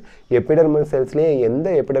 That's it. எபிடெர்மல் செல்ஸ்லேயே எந்த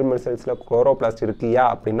எபிடெர்மல் செல்ஸில் குளோரோபிளாஸ்ட் இருக்கியா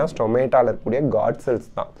அப்படின்னா ஸ்டொமேட்டாவில் இருக்கக்கூடிய காட்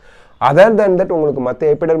செல்ஸ் தான். அதர் தென் தட் உங்களுக்கு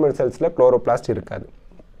மற்ற எபிடெர்மல் செல்ஸில் குளோரோபிளாஸ்ட் இருக்காது.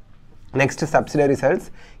 Next subsidiary cells.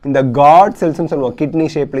 இந்த காட் செல்ஸ்ன்னு சொல்லுவோம், கிட்னி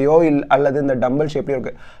ஷேப்லேயோ அல்லது இந்த டம்பிள் ஷேப்லேயோ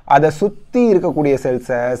இருக்குது. அதை சுற்றி இருக்கக்கூடிய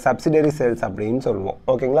செல்ஸை சப்சிடரி செல்ஸ் அப்படின்னு சொல்லுவோம்.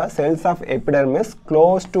 ஓகேங்களா? Cells of epidermis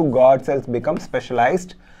close to God cells become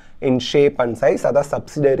specialised in shape and size. அதான்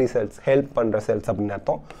சப்சிடரி செல்ஸ், ஹெல்ப் பண்ணுற செல்ஸ் அப்படின்னு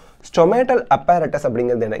அர்த்தம். ஸ்டொமேட்டல் அப்பேரட்டஸ்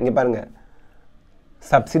அப்படிங்கிறது என்ன? இங்கே பாருங்கள்,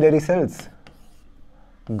 subsidiary cells,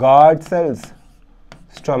 God cells,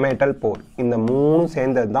 stomatal போர், இந்த மூணு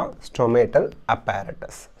சேர்ந்தது தான் ஸ்டொமேட்டல்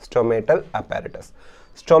அப்பேரட்டஸ். ஸ்டொமேட்டல் அப்பேரட்டஸ்.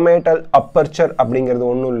 ஸ்டொமேட்டல் அப்பர்ச்சர் அப்படிங்கிறது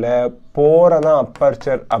ஒன்றும் இல்லை, போரை தான்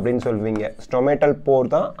அப்பர்ச்சர் அப்படின்னு சொல்லுவீங்க. ஸ்டொமேட்டல்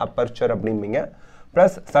போர் தான் aperture அப்படின்பீங்க.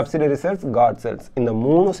 Plus subsidiary cells, God cells, இந்த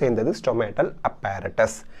மூணு சேர்ந்தது ஸ்டொமேட்டல்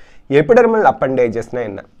அப்பேரட்டஸ். எபிடெர்மல் அப்பண்டேஜஸ்னால்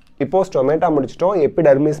என்ன? இப்போது ஸ்டொமேட்டா முடிச்சிட்டோம்,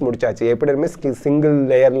 எபிடெர்மிஸ் முடிச்சாச்சு. எபிடெர்மிஸ் சிங்கிள்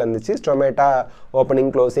லேயரில் இருந்துச்சு, stomata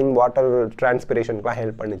opening closing water டிரான்ஸ்பிரேஷனுக்குலாம்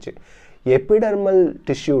help பண்ணுச்சு. எபிடெர்மல்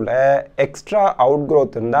டிஷ்யூவில் எக்ஸ்ட்ரா அவுட்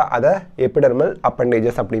க்ரோத் இருந்தால் அதை எபிடெர்மல்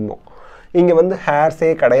அப்பண்டேஜஸ் அப்படிம்போம். இங்கே வந்து ஹேர்ஸே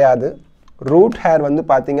கிடையாது. ரூட் ஹேர் வந்து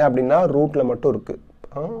பார்த்தீங்க அப்படின்னா ரூட்டில் மட்டும் இருக்குது.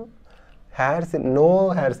 ஹேர்ஸ் நோ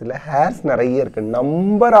ஹேர்ஸ் இல்லை, ஹேர்ஸ் நிறைய இருக்குது.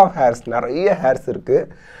 நம்பர் ஆஃப் ஹேர்ஸ், நிறைய ஹேர்ஸ் இருக்குது.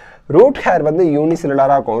 ரூட் ஹேர் வந்து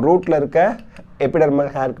யூனிசெல்லுலாராக இருக்கும். ரூட்டில் இருக்க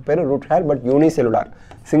எபிடெர்மல் ஹேருக்கு பேர் root hair, but unicellular,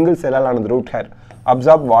 single செல்லால் ஆனது root hair.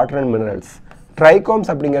 Absorb water and minerals.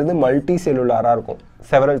 Trichomes அப்படிங்கிறது மல்டி செல்லுலாராக இருக்கும்,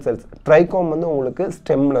 செவரல் செல்ஸ். ட்ரைகோம் வந்து உங்களுக்கு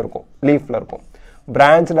ஸ்டெம்மில் இருக்கும், லீஃபில் இருக்கும்.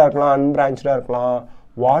 பிரான்ச்சாக இருக்கலாம், அன்பிரான்ச்சாக இருக்கலாம்.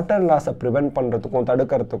 வாட்டர் லாஸை ப்ரிவெண்ட் பண்ணுறதுக்கும்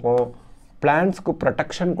தடுக்கிறதுக்கும் பிளான்ட்ஸ்க்கு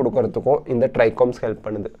ப்ரொடெக்ஷன் கொடுக்கறதுக்கும் இந்த ட்ரைகோம்ஸ் ஹெல்ப்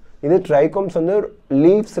பண்ணுது. இது ட்ரைகோம்ஸ் வந்து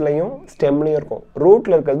லீவ்ஸ்லையும் ஸ்டெம்லையும் இருக்கும்.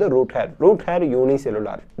 ரூட்டில் இருக்கிறது root hair. Root hair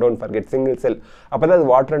unicellular, don't forget, single cell. அப்போ தான் அது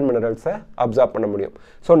வாட்டர் அண்ட் மினரல்ஸை அப்சார்ப் பண்ண முடியும்.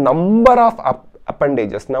 So number of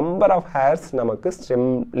appendages, number of hairs நமக்கு ஸ்டெம்,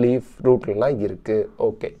 லீஃப், ரூட்லாம் இருக்குது.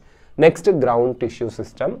 Okay. Next ground tissue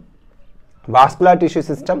system, vascular tissue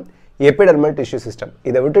system, epidermal tissue system.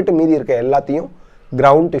 இதை விட்டுட்டு மீதி இருக்க எல்லாத்தையும்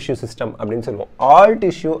கிரவுண்ட் டிஷ்யூ சிஸ்டம் அப்படின்னு சொல்லுவோம். All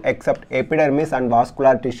tissue accept epidermis and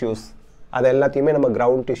vascular tissues, அது எல்லாத்தையுமே நம்ம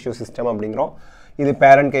கிரவுண்ட் டிஷ்யூ சிஸ்டம் அப்படிங்கிறோம். இது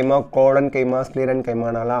பேரன் கைமா, கோலன் கைமா, ஸ்க்ளீரன்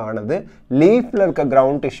கைமானாலாம் ஆனது. லீஃபில் இருக்க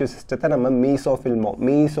கிரவுண்ட் டிஷ்யூ சிஸ்டத்தை நம்ம மீசோஃபில்மோ,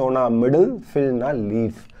 மீசோனா middle, ஃபில்னா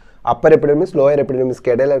leaf. Appar epidermis, lower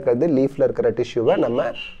எபிடெர்மிஸ்க்கு இடையில இருக்கிறது லீஃபில் இருக்கிற டிஷ்யூவை நம்ம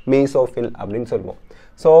மீசோஃபில் அப்படின்னு சொல்லுவோம்.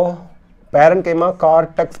 ஸோ பேரன் கைமா,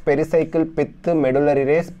 கார்டெக்ஸ், பெரிசைக்கிள், பித்து, medullary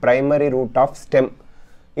race, primary root of stem,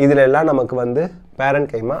 இதில் எல்லாம் நமக்கு வந்து பேரன்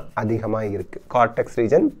கைமா அதிகமாக இருக்குது. கார்டெக்ஸ்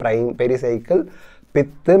ரீஜன், பெரிசைக்கிள்,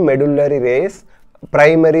 பித்து, medullary race,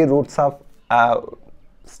 primary roots of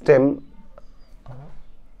stem,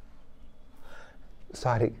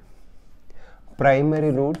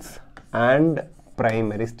 primary roots and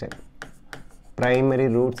primary stem, primary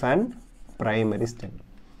roots and primary stem.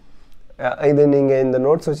 இது நீங்கள் இந்த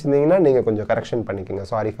நோட்ஸ் வச்சுருந்தீங்கன்னா நீங்கள் கொஞ்சம் கரெக்ஷன் பண்ணிக்கோங்க,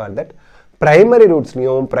 sorry for that. Primary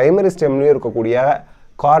ரூட்ஸ்லையும் primary ஸ்டெம்லையும் இருக்கக்கூடிய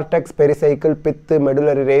கார்டெக்ஸ், பெரிசைக்கிள், பித்து,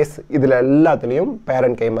 மெடுலரி ரேஸ், இதில் எல்லாத்துலேயும்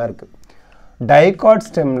பேரன் கைமா இருக்குது. Dicot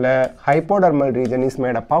ஸ்டெம்மில் ஹைப்போடர்மல் region is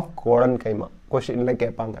made up of colon கைமா, கொஷினில்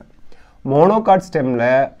கேட்பாங்க. மோனோகாட்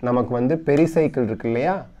ஸ்டெம்மில் நமக்கு வந்து பெரிசைக்கிள் இருக்கு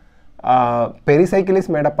இல்லையா, pericycle is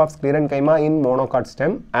made up of sclerenchyma in monocot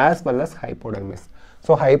stem as well as hypodermis.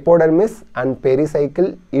 So hypodermis and pericycle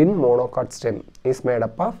in monocot stem is made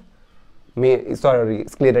up of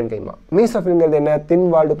sclerenchyma. Mesophyll is a thin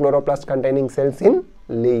walled chloroplast containing cells in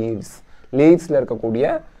leaves. Leaves la irukக்கூடிய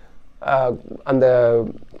அந்த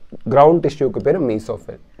ground tissue க்கு பேரு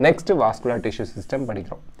mesophyll. Next vascular tissue system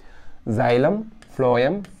படிக்கிறோம். Xylem,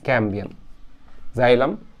 phloem, cambium.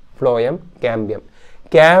 Xylem, phloem, cambium.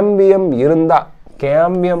 Cambium இருந்தால்,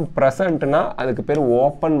 cambium ப்ரெசண்ட்னா அதுக்கு பேர்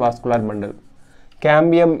open vascular bundle.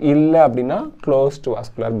 Cambium இல்லை அப்படின்னா closed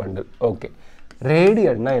vascular bundle. Okay.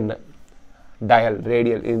 ரேடியல்னா என்ன? டயல்,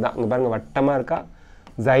 ரேடியல் இதுதான். இங்கே பாருங்கள் வட்டமாக இருக்கா.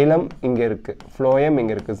 xylem இங்கே இருக்குது, phloem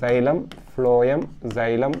இங்கே இருக்குது. xylem, phloem,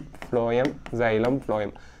 xylem, phloem, xylem,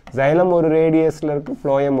 phloem. xylem ஒரு ரேடியஸில் இருக்குது,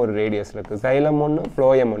 phloem ஒரு ரேடியஸில் இருக்குது. xylem ஒன்று,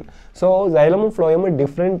 phloem ஒன்று. ஸோ xylem phloem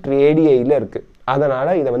டிஃப்ரெண்ட் ரேடியையில் இருக்குது. அதனால்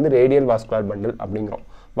இதை வந்து ரேடியல் வாஸ்குலர் பண்டில் அப்படிங்கிறோம்.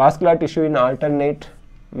 வாஸ்குலர் டிஷ்யூ இன் ஆல்டர்னேட்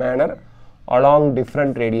மேனர் அலாங்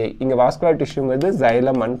டிஃப்ரெண்ட் ரேடியை. இங்கே வாஸ்குலர் டிஷ்யூங்கிறது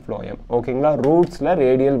xylem அண்ட் phloem. ஓகேங்களா? ரூட்ஸில்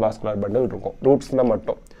ரேடியல் வாஸ்குலர் பண்டில் இருக்கும், ரூட்ஸில்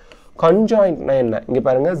மட்டும். கன்ஜாயிண்ட்னா என்ன? இங்கே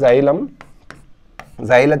பாருங்கள்,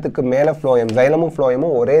 xylத்துக்கு மேலே phloem, xylem-உம்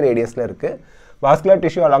phloem-உம் ஒரே ரேடியஸில் இருக்குது. Vascular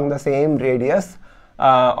tissue along the same radius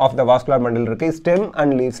of the vascular bundle இருக்குது. Stem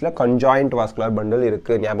and லீவ்ஸில் conjoint vascular bundle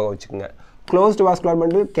இருக்குது, ஞாபகம் வச்சுக்கோங்க. Closed vascular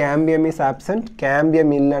bundle, cambium is absent. Cambium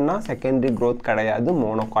இல்லைன்னா secondary growth கிடையாது,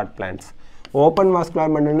 monocot plants. Open vascular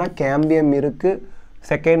bundle, cambium இருக்கு,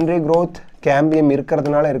 secondary growth cambium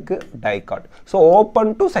இருக்கிறதுனால இருக்கு dicot. So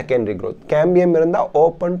open to secondary growth. Cambium இருந்தால்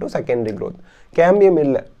open to secondary growth. Cambium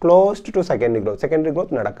இல்லை closed to secondary growth. Secondary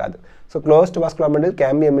growth நடக்காது. So closed vascular bundle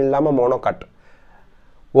cambium இல்லாமல் monocot.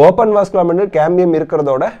 Open vascular bundle cambium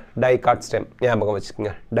இருக்கிறதோட dicot stem ஞாபகம்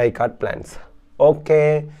வச்சுக்கோங்க. Dicot plans. Okay,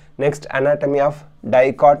 next anatomy of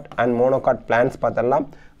dicot and monocot plans பார்த்தலாம்.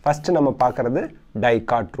 First நம்ம பார்க்குறது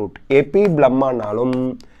dicot root. எபிப்ளம்மானாலும்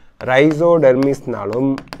ரைசோடெர்மிஸ்னாலும்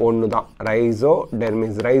ஒன்று தான்.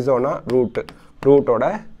 Rhizodermis, ரைசோனா route, ரூட்டோட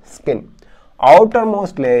skin. Outer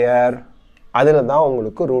most layer அதில் தான்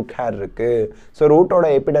உங்களுக்கு ரூட் ஹேர் இருக்குது. ஸோ ரூட்டோட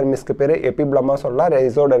எபிடெர்மிஸ்க்கு பேர் எபிப்ளமா சொல்லலாம்,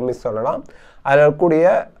 ரைசோடெர்மிஸ் சொல்லலாம். அதில் இருக்கக்கூடிய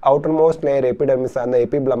அவுட்டர் மோஸ்ட் லேயர் எபிடெர்மிஸ், அந்த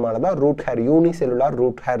எபிப்ளமால தான் root hair, unicellular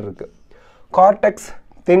root hair இருக்குது. கார்டெக்ஸ்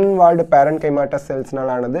தின் வால்டு பேரன்கைமாட்டஸ்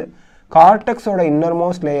செல்ஸ்னால ஆனது. கார்டெக்ஸோட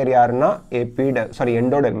இன்னர்மோஸ்ட் லேயர் யாருன்னா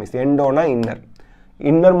endodermis. எண்டோனா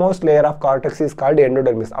innermost layer of cortex is called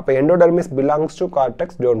endodermis. அப்போ endodermis belongs to cortex,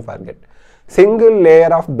 don't forget. Single layer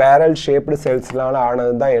of barrel shaped cells-னால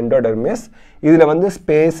ஆனது தான் endodermis. இதில் வந்து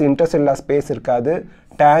ஸ்பேஸ், intercellular ஸ்பேஸ் இருக்காது.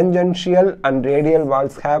 Tangential and radial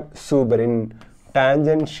walls have suberin.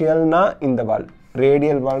 Tangentialனா இந்த வால்,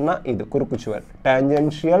 radial wallனா இது குறுக்குச்சுவர்.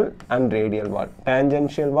 Tangential and radial wall.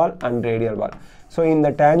 Tangential wall and radial wall. So இந்த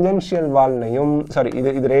tangential wallனையும்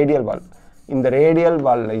இது radial wall. இந்த radial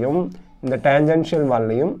wallனையும் இந்த tangential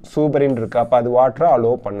wallனையும் சூப்பரின் இருக்கு. அப்போ அது வாட்டரை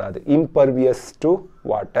அலோவ் பண்ணாது. Impervious to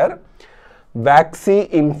water. Waxy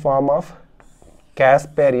in form of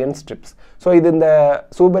Casparian strips. So இது இந்த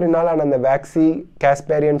சூப்பரினால் அந்த வேக்சி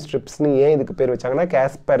காஸ்பேரியன் ஸ்ட்ரிப்ஸ்னு ஏன் இதுக்கு பேர் வச்சாங்கன்னா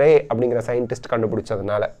காஸ்பரே அப்படிங்கிற scientist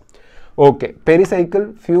கண்டுபிடிச்சதுனால. Okay, pericycle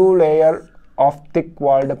few layer of thick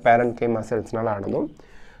walled parenchyma செல்ஸ்னால ஆனதும்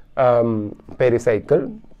பெரிசைக்கிள்.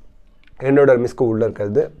 எண்டோடெர்மிஸ்க்கு உள்ளே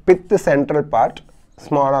இருக்கிறது. பித்து சென்ட்ரல் பார்ட்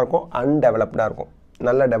ஸ்மாலாக இருக்கும், அன்டெவலப்டாக இருக்கும்,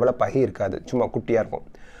 நல்லா டெவலப் ஆகி இருக்காது, சும்மா குட்டியாக இருக்கும்.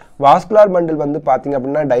 வாஸ்குலார் பண்டில் வந்து பார்த்தீங்க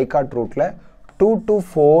அப்படின்னா டைகாட் ரூட்டில் 2 to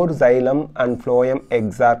 4 xylem and phloem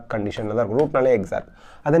exarch கண்டிஷனில் தான் இருக்கும். ரூட்னாலே எக்ஸார்க்.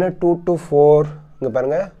 அது என்ன 2 to 4, இங்கே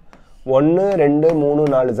பாருங்கள் 1 2 3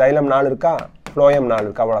 4 xylem 4 இருக்கா, phloem 4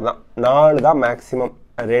 இருக்கா, அவ்வளோதான். 4 தான் மேக்ஸிமம்,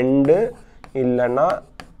 2 இல்லைன்னா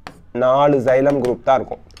 4 xylem குரூப் தான்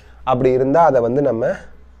இருக்கும். அப்படி இருந்தால் அதை வந்து நம்ம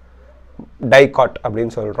டைகாட்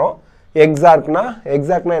அப்படின்னு சொல்கிறோம். எக்ஸார்க்னா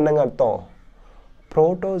என்னங்க அர்த்தம்?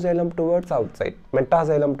 Protoxylem towards out side,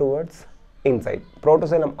 metaxylem towards inside.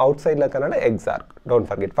 Protoxylem out சைடில் இருக்கிறனால exarch, don't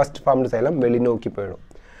forget. First formed xylem வெளிநோக்கி போயிடும்.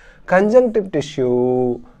 கன்ஜங்டிவ் டிஷ்யூ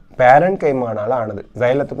பேரன்கைமானால ஆனது.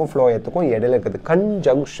 சைலத்துக்கும் ஃப்ளோயத்துக்கும் இடையில இருக்குது.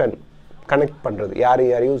 கன்ஜங்ஷன், கனெக்ட் பண்ணுறது,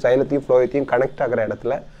 யாரையும் சைலத்தையும் ஃப்ளோயத்தையும் கனெக்ட் ஆகிற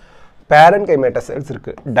இடத்துல பேரன்கைமேட்டா செல்ஸ்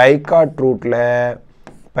இருக்குது. டைகாட் ரூட்டில்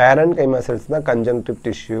பேரன்கைமா செல்ஸ் தான் கன்ஜங்டிவ்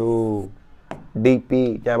டிஷ்யூ, டிபி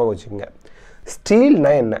ஞாபகம் வச்சுக்கோங்க.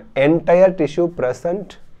 ஸ்டீல்னா என்ன? Entire tissue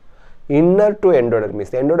present inner to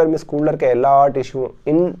endodermis. எண்டோடெர்மிஸ்க்குள்ளே இருக்க எல்லா டிஷ்யூவும்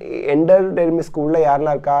எண்டோடெர்மிஸ்க்குள்ளே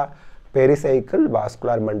யாரெல்லாம் இருக்கா? பெரிசைக்கிள்,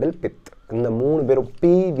 வாஸ்குலார் பண்டில், பித். இந்த 3 பேரும்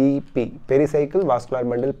பிவிபி, பெரிசைக்கிள்,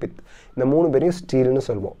 வாஸ்குலார் பண்டில், பித். இந்த 3 பேரையும் ஸ்டீல்னு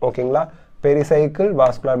சொல்லுவோம். ஓகேங்களா? பெரிசைக்கிள்,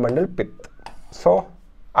 வாஸ்குலார் பண்டில், பித். ஸோ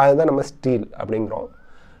அதுதான் நம்ம ஸ்டீல் அப்படிங்கிறோம்.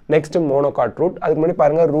 Next monocot root. அதுக்கு முன்னாடி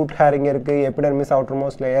பாருங்கள், ரூட் ஹேர் இங்கே இருக்குது, எபிடெர்மிஸ் அவுட்டர்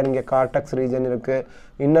மோஸ்ட் லேயர், இங்கே கார்டெக்ஸ் ரீஜன் இருக்குது,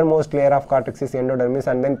 inner most layer of cortex is endodermis,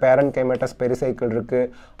 and then பேரன்கைமேட்டஸ் pericycle இருக்குது,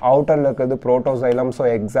 அவுட்டரில் இருக்கிறது புரோட்டோசைலம், ஸோ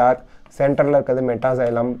எக்ஸார்க், சென்டரில் இருக்கிறது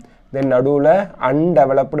மெட்டாசைலம், தென் நடுவில்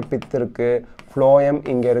அன்டெவலப்டு பித் இருக்குது, ஃப்ளோயம்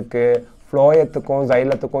இங்கே இருக்குது, ஃப்ளோயத்துக்கும்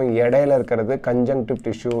சைலத்துக்கும் இடையில இருக்கிறது கன்ஜங்டிவ்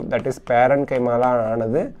டிஷ்யூ, தட் இஸ் பேரன்கைமால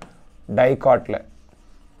ஆனது டைகாட்டில்.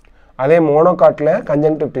 அதே மோனோகாட்டில்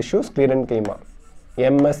கன்ஜங்டிவ் டிஷ்யூ ஸ்க்ளீரன்கைமா,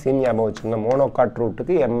 எம்எஸ்சின்னு ஞாபகம் வச்சுக்கோங்க. Monocot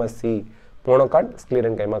ரூட்டுக்கு MSc, monocot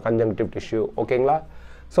ஸ்க்ளீரன்கைமா, connective tissue. ஓகேங்களா?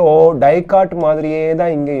 ஸோ டைகாட் மாதிரியே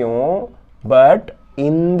தான் இங்கேயும், பட்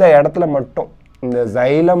இந்த இடத்துல மட்டும், இந்த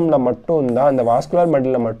சைலமில் மட்டும்தான், இந்த வாஸ்குலர்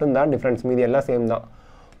பண்டிலில் மட்டும்தான் டிஃப்ரென்ஸ், மீதி எல்லாம் சேம் தான்.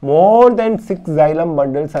 மோர் தென் 6 xylem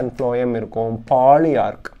bundles and phloem இருக்கும்.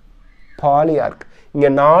 பாலியார்க், இங்கே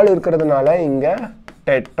 4 இருக்கிறதுனால இங்கே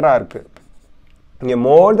டெட்ரா இருக்குது. இங்கே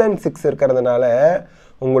மோர் தென் 6 இருக்கிறதுனால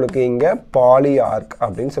உங்களுக்கு இங்கே பாலியார்க்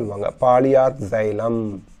அப்படின்னு சொல்லுவாங்க. பாலியார்க் சைலம்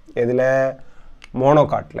எதில்?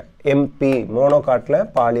 மோனோகாட்டில். MP மோனோகாட்டில்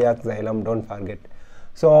பாலியார்க் xylem, don't forget.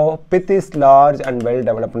 So Beed is large and well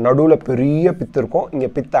developed. நடுவில் பெரிய பித்து இருக்கும், இங்கே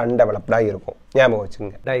பித்து அன்டெவலப்டாக இருக்கும், ஞாபகம்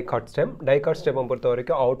வச்சுங்க. டைகாட் ஸ்டெம்மை பொறுத்த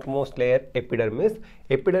வரைக்கும் out most layer epidermis.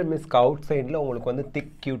 எபிடெர்மிஸ்க்கு out சைடில் உங்களுக்கு வந்து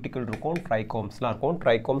திக் கியூட்டிக்கல் இருக்கும், ட்ரைகோம்ஸ்லாம் இருக்கும்.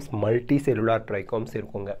 ட்ரைகோம்ஸ் மல்டி செல்லுலார் ட்ரைகோம்ஸ்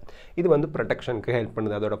இருக்குங்க. இது வந்து ப்ரொடெக்ஷனுக்கு ஹெல்ப்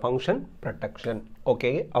பண்ணுது. அதோட function protection.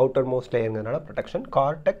 Okay, outer most லேயருங்கிறதுனால protection.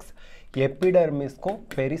 Cortex எபிடெர்மிஸ்க்கும்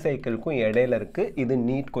பெரிசைக்கிளுக்கும் இடையில இருக்குது. இது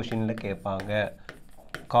நீட் கொஷினில் கேட்பாங்க.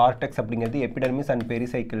 கார்டெக்ஸ் அப்படிங்கிறது எபிடெர்மிஸ் அண்ட்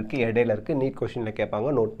பெரிசைக்கிளுக்கு இடையில இருக்குது. நீட் கொஷினில்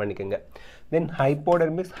கேட்பாங்க, நோட் பண்ணிக்கோங்க. தென்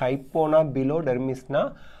ஹைப்போடெர்மிஸ், ஹைப்போனா பிலோ, டெர்மிஸ்னா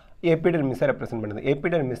எபிடெர்மிஸை ரெப்ரசென்ட் பண்ணுது.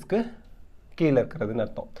 எபிடெர்மிஸ்க்கு கீழே இருக்கிறதுன்னு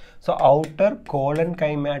அர்த்தம். So outer colon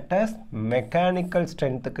கைமேட்டஸ் mechanical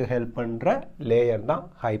ஸ்ட்ரென்த்துக்கு help பண்ணுற லேயர் தான்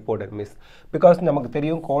ஹைப்போடெர்மிஸ். பிகாஸ் நமக்கு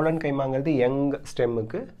தெரியும் கோலன் கைமாங்கிறது யங்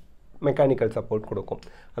ஸ்டெம்முக்கு மெக்கானிக்கல் சப்போர்ட் கொடுக்கும்,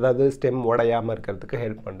 அதாவது ஸ்டெம் உடையாமல் இருக்கிறதுக்கு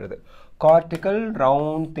ஹெல்ப் பண்ணுறது. கார்டிக்கல்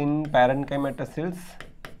ரவுண்ட் தின் பேரன்கைமேட்டஸ் செல்ஸ்,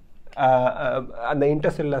 அந்த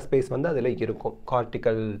இன்டர்செல்லுலர் ஸ்பேஸ் வந்து அதில் இருக்கும்.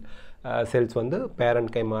 கார்டிக்கல் செல்ஸ் வந்து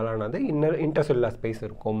பேரன்கைமாலானது, இன்டர்செல்லுலர் ஸ்பேஸ்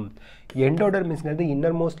இருக்கும். எண்டோடெர்மிஸ்ங்கிறது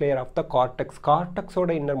inner most layer of the cortex.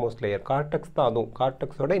 கார்டெக்ஸோட inner most layer, cortex தான் அதுவும்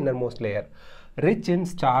கார்டெக்ஸோட inner most layer. Rich in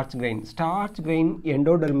starch grain. Starch grain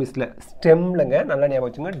எண்டோடெர்மிஸில் ஸ்டெம்லங்க, நல்லா ஞாபகம்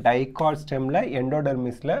வச்சுங்க, டைகாட் ஸ்டெம்மில்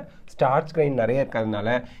எண்டோடெர்மிஸில் ஸ்டார்ச் கிரெயின் நிறைய இருக்கிறதுனால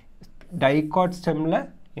டைகாட் ஸ்டெம்மில்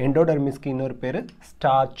எண்டோடெர்மிஸ்க்கு இன்னொரு பேர்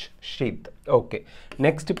starch sheath. Okay,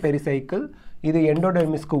 next pericycle. இது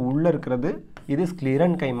எண்டோடெர்மிஸ்க்கு உள்ளே இருக்கிறது, இது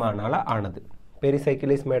ஸ்க்ளீரன் கைமானால ஆனது.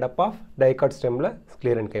 Pericycle is made up of dicot ஸ்டெம்மில்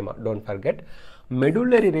ஸ்க்ளீரன் keema, don't forget.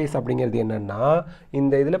 Medullary race அப்படிங்கிறது என்னென்னா,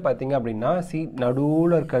 இந்த இதில் பார்த்தீங்க அப்படின்னா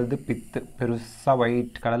நடுவில் இருக்கிறது பித்து, பெருசாக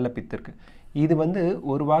ஒயிட் கலரில் பித்து இருக்குது. இது வந்து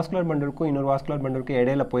ஒரு வாஸ்குலர் பண்டலுக்கும் இன்னொரு வாஸ்குலர் பண்டலுக்கும்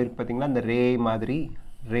இடையில போயிருக்கு பார்த்தீங்களா, அந்த ரே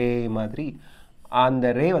மாதிரி அந்த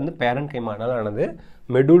ரே வந்து பேரன் கைமானால ஆனது.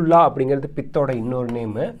 மெடுல்லா அப்படிங்கிறது பித்தோட இன்னொரு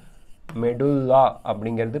நேமு, மெடுல்லா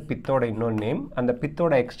அப்படிங்கிறது பித்தோட இன்னொரு நேம். அந்த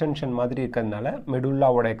பித்தோட எக்ஸ்டென்ஷன் மாதிரி இருக்கிறதுனால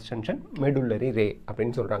மெடுல்லாவோட எக்ஸ்டென்ஷன் மெடுல்லரி ரே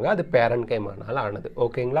அப்படின்னு சொல்கிறாங்க. அது பேரன் கைமானால ஆனது.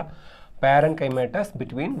 ஓகேங்களா, பேரன் கைமேட்டஸ்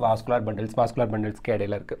பிட்வீன் வாஸ்குலர் பண்டில்ஸ்க்கு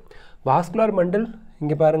இடையில இருக்குது. வாஸ்குலர் பண்டில்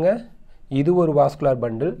இங்கே பாருங்கள், இது ஒரு வாஸ்குலர்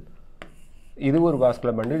பண்டில், இது ஒரு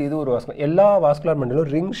வாஸ்குலர் பண்டில், இது ஒரு வாஸ்குலர், எல்லா வாஸ்குலர்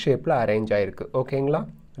பண்டிலும் ரிங் ஷேப்பில் அரேஞ்ச் ஆகிருக்கு. ஓகேங்களா,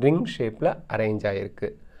 ரிங் ஷேப்பில் அரேஞ்ச் ஆகிருக்கு.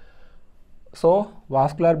 So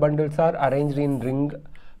vascular bundles R arranged இன் ரிங்.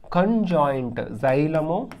 கன்ஜாயிண்ட்,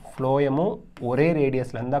 ஜைலமும் ஃப்ளோயமும் ஒரே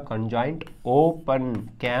ரேடியஸில் இருந்தால் conjoint. Open,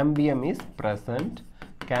 cambium is present,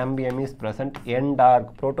 end arc,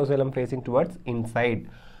 protoxylem facing towards inside.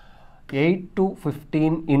 8 to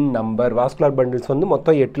 15 in number. Vascular bundles வந்து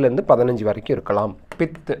மொத்தம் 8லேருந்து 15 வரைக்கும் இருக்கலாம்.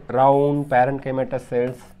 பித், ரவுண்ட் பேரன்கைமேட்டா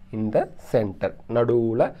செல்ஸ் இந்த சென்டர்,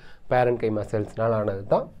 நடுவில் பேரன்கைமா செல்ஸ்னால் ஆனது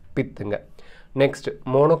தான் பித்துங்க. Next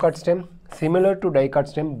monocot stem, similar to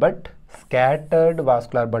dicot stem but scattered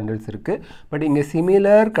vascular bundles இருக்குது. But இங்கே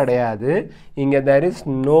சிமிலர் கிடையாது, இங்கே there is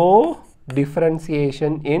no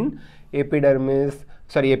differentiation in epidermis.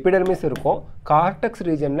 Epidermis இருக்கும், கார்டெக்ஸ்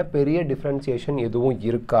ரீஜனில் பெரிய டிஃப்ரென்சியேஷன் எதுவும்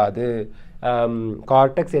இருக்காது.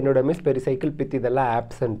 கார்டெக்ஸ், எண்டோடெர்மிஸ், பெரிசைக்கிள், பித் இதெல்லாம்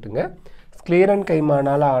ஆப்சண்ட்டுங்க. ஸ்க்ளீரன்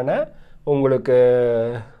கைமானால ஆன உங்களுக்கு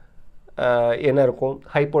என்ன இருக்கும்,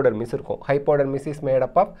 ஹைப்போடெர்மிஸ் இருக்கும். Hypodermis is made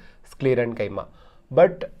up of ஸ்க்ளீரன் keema.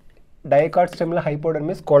 But dicot ஸ்டெம்மில்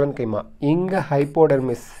hypodermis, colon கைமா. இங்கே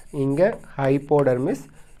ஹைப்போடெர்மிஸ்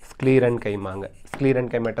ஸ்க்ளீரன் கைமாங்க. ஸ்க்ளீரன்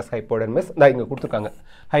கைமேட்டஸ் ஹைப்போடெர்மிஸ் தான் இங்கே கொடுத்துருக்காங்க.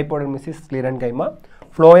 Hypodermis is ஸ்க்ளீரன் keema.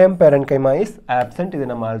 Phloem parenchyma is absent. இது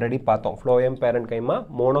நம்ம ஆல்ரெடி பார்த்தோம். ஃப்ளோயம் பேரன்கைமா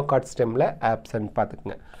மோனோகாட் ஸ்டெம்மில் ஆப்சென்ட்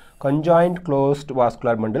பார்த்துக்குங்க. Conjoint closed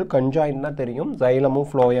vascular bundle. கன்ஜாயின்ட்னா தெரியும், ஜைலமும்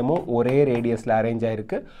ஃப்ளோயமும் ஒரே ரேடியஸில் அரேஞ்ச்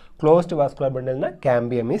ஆகிருக்கு. Closed vascular பண்டில்னா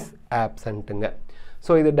cambium is ஆப்சென்ட்டுங்க.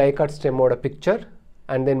 So இது dicot ஸ்டெம்மோட picture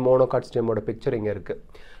and then monocot ஸ்டெம்மோட picture இங்கே இருக்குது.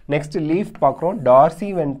 நெக்ஸ்ட் லீஃப் பார்க்குறோம். டார்சி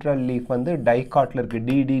வென்ட்ரல் லீஃப் வந்து டைகாட்டில் இருக்குது.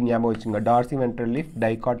 டிடி ஞாபகம் வச்சுங்க. டார்சி வென்ட்ரல் லீஃப்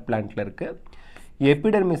டைகாட் பிளான்ட்டில் இருக்குது.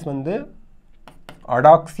 எபிடெர்மிஸ் வந்து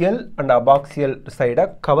அடாக்சியல் அண்ட் அபாக்சியல் சைடை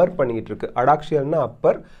கவர் பண்ணிக்கிட்டு இருக்கு. அடாக்சியல்னா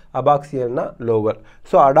Appar, அபாக்சியல்னா lower.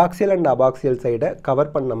 So adaxial and abaxial சைடை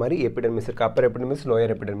கவர் பண்ண மாதிரி எபிடெர்மிஸ் இருக்குது. அப்பர் எபிடெர்மிஸ்,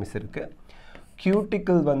 லோயர் எபிடெர்மிஸ் இருக்குது.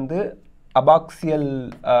 கியூட்டிக்கிள் வந்து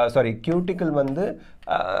கியூட்டிக்கிள் வந்து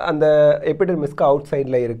அந்த எபிடெர்மிஸ்க்கு அவுட்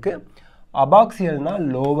சைடில் இருக்குது. அபாக்சியல்னா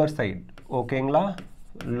லோவர் சைடு. ஓகேங்களா,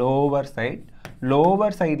 லோவர்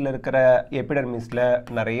சைடில் இருக்கிற எபிடெர்மிஸில்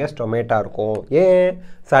நிறைய ஸ்டொமேட்டா இருக்கும். ஏன்,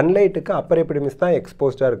 சன்லைட்டுக்கு அப்பர் எபிடெர்மிஸ் தான்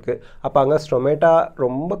எக்ஸ்போஸ்டாக இருக்குது. அப்போ அங்கே ஸ்டொமேட்டா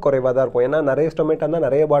ரொம்ப குறைவாக தான் இருக்கும். ஏன்னா நிறைய ஸ்டொமேட்டா இருந்தால்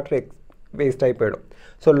நிறைய வாட்டர் வேஸ்ட் ஆகி போயிடும்.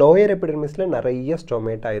 ஸோ லோயர் எபிடெர்மிஸில் நிறைய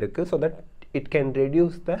ஸ்டொமேட்டா இருக்குது. So that it can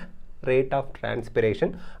reduce the rate of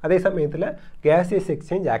transpiration. அதே சமயத்தில் கேசியஸ்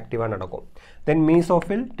எக்ஸ்சேஞ்ச் ஆக்டிவாக நடக்கும். தென்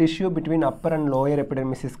mesophyll, tissue between upper and lower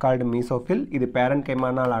epidermis is called mesophyll. இது பேரன்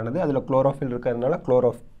கைமானால் ஆனது. அதில் குளோரோஃபில் இருக்கிறதுனால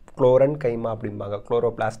குளோரன் கைமா அப்படிம்பாங்க,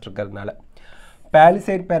 குளோரோபிளாஸ்ட் இருக்கிறதுனால.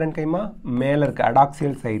 பேலிசைட் பேரன் கைமா மேலே இருக்குது,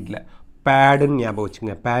 அடாக்சியல் சைடில். பேடுன்னு ஞாபகம்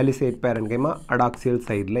வச்சுங்க. பேலிசைட் பேரன் கைமா அடாக்சியல்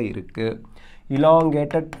சைடில் இருக்குது.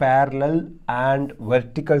 இலாங்கேட்டட் பேரலல் அண்ட்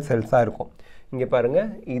வெர்டிக்கல் செல்ஸாக இருக்கும். இங்கே பாருங்கள்,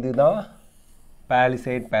 இதுதான்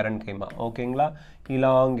பேலிசைட் பேரன்கைமா. ஓகேங்களா,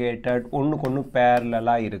 இலாங்கேட்டட், ஒன்றுக்கு ஒன்று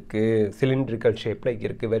பேரலாக இருக்குது, சிலிண்ட்ரிக்கல் ஷேப்பில்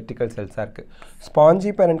இருக்குது, வெர்டிக்கல் செல்ஸாக இருக்குது.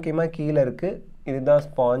 ஸ்பாஞ்சி பேரன்கைமா கீழே இருக்குது. இதுதான்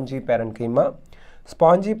ஸ்பாஞ்சி பேரன்கைமா.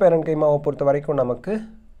 ஸ்பாஞ்சி பேரன்கைமாவை பொறுத்த வரைக்கும் நமக்கு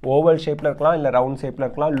ஓவல் ஷேப்பில் இருக்கலாம் இல்லை ரவுண்ட் ஷேப்பில்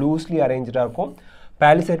இருக்கலாம், லூஸ்லி அரேஞ்சாக இருக்கும்.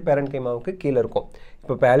 பேலிசைட் பேரன்கைமாவுக்கு கீழே இருக்கும்.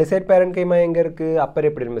 இப்போ பேலிசைட் பேரன்கைமா எங்கே இருக்குது? அப்பர்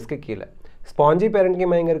எபிடெர்மிஸ்க்கு கீழே. ஸ்பாஞ்சி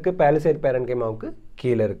பேரன்கைமா எங்கே இருக்குது? பேலிசைட் பேரன்கைமாவுக்கு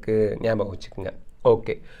கீழே இருக்குது. ஞாபகம் வச்சுக்கோங்க.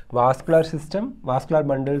 Okay, vascular system, vascular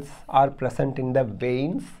bundles R present in the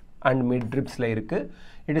veins and midribsல இருக்குது.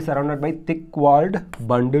 It is surrounded by thick walled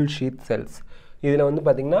bundle sheath cells. இதில் வந்து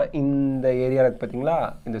பார்த்திங்கன்னா இந்த ஏரியாவில் பார்த்திங்களா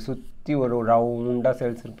இந்த சுற்றி ஒரு ரவுண்டாக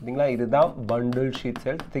செல்ஸ் இருக்குது பார்த்திங்களா, இதுதான் பண்டில் ஷீட்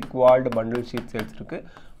செல்ஸ். திக் வால்டு பண்டில் ஷீட் செல்ஸ் இருக்குது.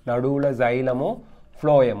 நடுவில் ஜைலமும்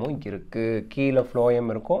ஃப்ளோயமும் இருக்குது. கீழே ஃப்ளோயம்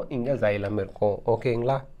இருக்கும், இங்கே ஜைலம் இருக்கும்.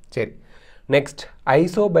 ஓகேங்களா? சரி, நெக்ஸ்ட்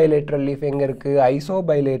ஐசோபைலேட்ரல் லீஃப் எங்கே இருக்குது?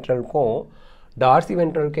 ஐசோபைலேட்ரலுக்கும் டார்சி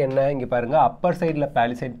வென்ட்ரலுக்கு என்ன? இங்கே பாருங்கள், அப்பர் சைடில்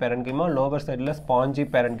பேலிசைட் பேரன்கைமா, லோவர் சைடில் ஸ்பாஞ்சி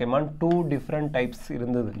பேரன்கைமான் 2 டிஃப்ரெண்ட் டைப்ஸ்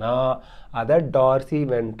இருந்ததுன்னா அதை டார்சி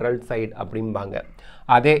வென்ட்ரல் சைடு அப்படிம்பாங்க.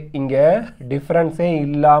 அதே இங்கே டிஃப்ரென்ஸே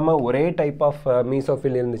இல்லாமல் ஒரே டைப் ஆஃப்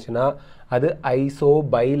மீசோஃபில் இருந்துச்சுன்னா அது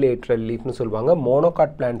ஐசோபைலேட்ரல் லீஃப்னு சொல்லுவாங்க.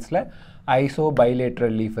 மோனோகாட் பிளான்ட்ஸில்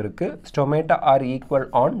ஐசோபைலேட்ரல் லீஃப் இருக்குது. Stomata R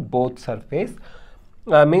equal on both surface.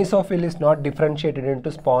 Mesophyll is not differentiated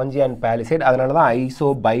into spongy and பேலிசைட். அதனால தான்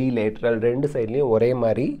ஐசோபைலேட்ரல், ரெண்டு சைட்லேயும் ஒரே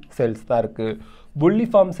மாதிரி செல்ஸ் தான் இருக்குது.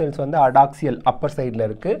 புல்லிஃபார்ம் செல்ஸ் வந்து அடாக்சியல் அப்பர் சைடில்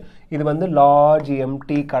இருக்குது. இது வந்து லார்ஜ்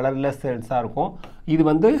எம்டி கலர்லெஸ் செல்ஸாக இருக்கும். இது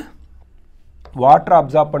வந்து வாட்டர்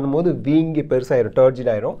அப்சார்ப் பண்ணும்போது வீங்கி பெருசாகிடும், டர்ஜிட்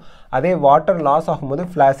ஆகிடும். அதே வாட்டர் லாஸ் ஆகும்போது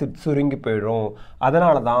ஃப்ளாசிட் சுருங்கி போயிடும்.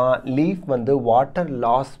 அதனால தான் லீஃப் வந்து வாட்டர்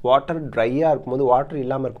லாஸ், வாட்டர் ட்ரையாக இருக்கும்போது, வாட்டர்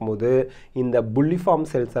இல்லாமல் இருக்கும்போது இந்த புல்லிஃபார்ம்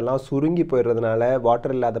செல்ஸ் எல்லாம் சுருங்கி போயிடுறதுனால,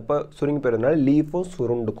 வாட்டர் இல்லாதப்போ சுருங்கி போயிடுறதுனால லீஃபும்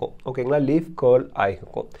சுருண்டுக்கும். ஓகேங்களா? லீஃப் கேர்ள்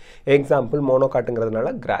ஆகிக்கும். Example மோனோகாட்டுங்கிறதுனால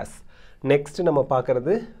cross. நெக்ஸ்ட் நம்ம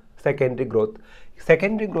பார்க்குறது செகண்டரி க்ரோத்.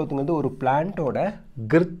 செகண்டரி க்ரோத்துங்கிறது ஒரு பிளான்ட்டோட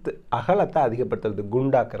கிர்த், அகலத்தை அதிகப்படுத்துறது,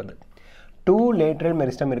 குண்டாக்குறது. 2 லேட்ரல்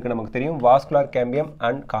மெரிஸ்டம் இருக்குது நமக்கு தெரியும், vascular cambium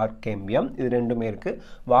and Garg cambium. இது ரெண்டுமே இருக்குது.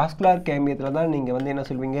 வாஸ்குலார் கேம்பியத்தில் தான் நீங்கள் வந்து என்ன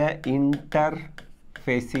சொல்வீங்க?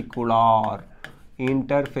 இன்டர்ஃபெசிகுலார்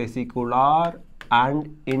அண்ட்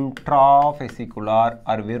இன்ட்ராஃபெசிகுலார்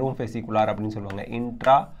ஆர் வெறும் ஃபெசிகுலார் அப்படின்னு சொல்லுவாங்க.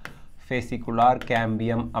 இன்ட்ராஃபெசிகுலார்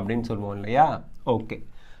கேம்பியம் அப்படின்னு சொல்லுவோம் இல்லையா? ஓகே,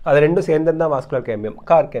 அது ரெண்டும் சேர்ந்தது தான் vascular cambium,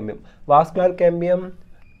 Garg cambium. Vascular cambium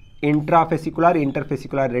இன்ட்ராஃபெசிகுலார்,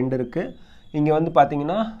 இன்டர்ஃபெசிகுலார் ரெண்டு இருக்குது. இங்கே வந்து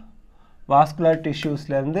பார்த்தீங்கன்னா vascular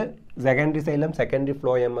டிஷ்யூஸ்லேருந்து secondary xylem, secondary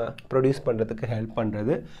phloem produce பண்ணுறதுக்கு ஹெல்ப்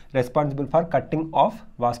பண்ணுறது, responsible for cutting of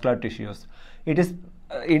vascular tissues. It is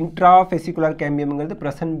இன்ட்ராஃபெசிகுலர் கேம்பியம்ங்கிறது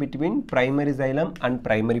present between primary xylem and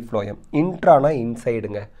primary phloem. இன்ட்ரானா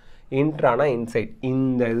இன்சைடுங்க, இன்ட்ரானா inside.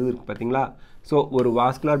 இந்த இது இருக்குது பார்த்தீங்களா? ஸோ ஒரு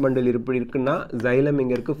வாஸ்குலர் பண்டில் இப்படி இருக்குன்னா ஜைலம்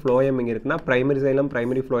இங்கே இருக்குது, ஃப்ளோயம் இங்கே இருக்குன்னா ப்ரைமரி சைலம்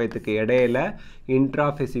ப்ரைமரி ஃப்ளோயத்துக்கு இடையில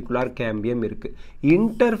இன்ட்ராஃபெசிகுலார் கேம்பியம் இருக்குது.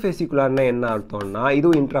 இன்டர்ஃபெசிகுலார்னா என்ன அர்த்தம்னா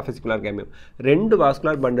இதுவும் இன்ட்ராஃபெசிகுலார் கேம்பியம். ரெண்டு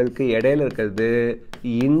வாஸ்குலர் பண்டலுக்கு இடையில இருக்கிறது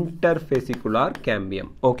இன்டர்ஃபெசிகுலார்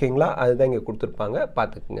கேம்பியம். ஓகேங்களா? அதுதான் இங்கே கொடுத்துருப்பாங்க,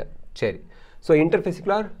 பார்த்துக்குங்க. சரி, so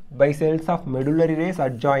இன்டர்ஃபெசிகுலார் by cells of medullary race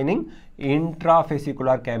adjoining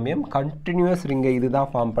இன்ட்ராஃபெசிகுலார் cambium continuous ரிங்கை இது தான்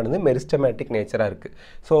ஃபார்ம் பண்ணுது, மெரிஸ்டமேட்டிக் நேச்சராக இருக்குது.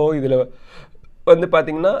 ஸோ இதில் வந்து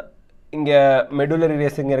பார்த்திங்கன்னா இங்கே மெடுலரி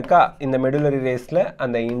ரேஸ் இங்கே இருக்கா, இந்த மெடுலரி ரேஸில்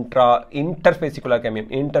அந்த இன்டர்ஃபெசிகுலார்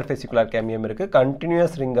கேம்பியம் இருக்குது.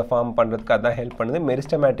 கண்டினியூஸ் ரிங்கை ஃபார்ம் பண்ணுறதுக்கு அதான் ஹெல்ப் பண்ணுது,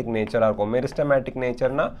 மெரிஸ்டமேட்டிக் நேச்சராக இருக்கும். மெரிஸ்டமேட்டிக்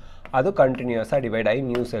நேச்சர்னால் அது கண்டினியூஸாக டிவைட் ஆகி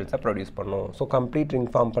நியூ செல்ஸை ப்ரொடியூஸ் பண்ணும். ஸோ கம்ப்ளீட்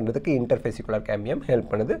ரிங் ஃபார்ம் பண்ணுறதுக்கு இன்டர்ஃபெசிகுலார் கேம்பியம்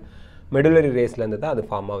ஹெல்ப் பண்ணுது. மெடுலரி ரேஸ்லேருந்து தான் அது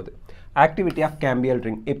ஃபார்ம் ஆகுது. Activity of cambial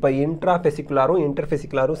ring. இப்போ இன்ட்ராஃபெசிகுலாரும்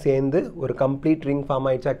இன்டர்ஃபெசிகுலாரும் சேர்ந்து ஒரு கம்ப்ளீட் ரிங் ஃபார்ம்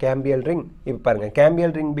ஆயிடுச்சா, கேம்பியல் ரிங். இப்போ பாருங்கள்,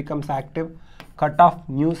 cambial ring becomes active, cut off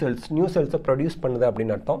new செல்ஸை produce பண்ணுது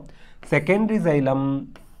அப்படின்னு அர்த்தம். செகண்டரி சைலம்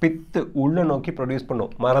பித்து உள்ளே நோக்கி ப்ரொடியூஸ்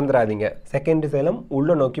பண்ணும், மறந்துடாதீங்க. செகண்டரி சைலம்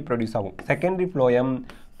உள்ளே நோக்கி ப்ரொடியூஸ் ஆகும். Secondary phloem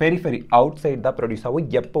periphery out side தான் ப்ரொடியூஸ் ஆகும்.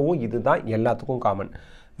 எப்போவும் இதுதான் எல்லாத்துக்கும் காமன்.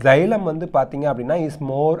 xylem வந்து பார்த்தீங்க அப்படின்னா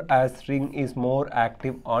ring is more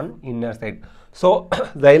active on inner side. So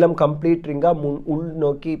xylem complete ரிங்காக உள்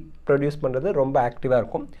நோக்கி ப்ரொடியூஸ் பண்ணுறது ரொம்ப ஆக்டிவாக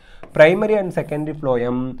இருக்கும். primary and secondary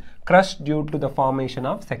phloem crush due to the formation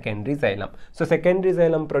of secondary xylem. So secondary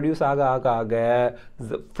xylem produce ஆக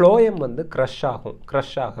phloem வந்து crush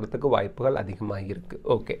ஆகிறதுக்கு வாய்ப்புகள் அதிகமாக இருக்குது.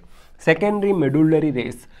 Okay, secondary medullary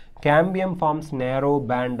race. Cambium forms narrow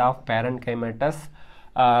band of parenchymatous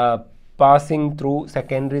passing through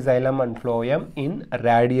secondary xylem and phloem in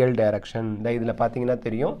radial direction. இதில் பார்த்தீங்கன்னா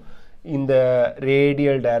தெரியும், இந்த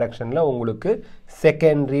ரேடியல் டைரக்ஷனில் உங்களுக்கு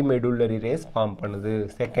செகண்டரி மெடுலரி ரேஸ் ஃபார்ம் பண்ணுது.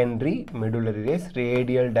 செகண்டரி மெடுலரி ரேஸ்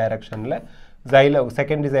ரேடியல் டைரக்ஷனில்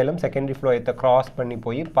செகண்டரி xylem செகண்டரி ஃப்ளோயத்தை பாஸ்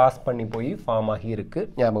பண்ணி போய் ஃபார்ம் ஆகி இருக்குது,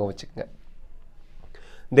 ஞாபகம் வச்சுக்கோங்க.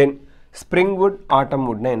 தென் ஸ்ப்ரிங் வுட், ஆட்டம்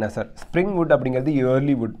வுட்னா என்ன சார்? ஸ்ப்ரிங் வுட் அப்படிங்கிறது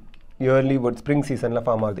இயர்லி வுட் ஸ்ப்ரிங் சீசனில்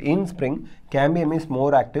ஃபார்ம் ஆகுது. இன் spring cambium is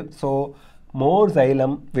more active, so more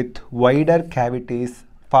xylem with wider cavities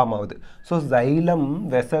form ஆகுது. So xylem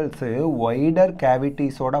vessels wider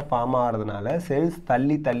கேவிட்டிஸோட form ஆகிறதுனால செல்ஸ்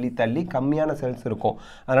தள்ளி தள்ளி தள்ளி கம்மியான செல்ஸ் இருக்கும்.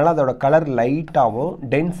 அதனால் அதோட colour லைட்டாகவும்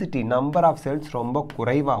density number of cells ரொம்ப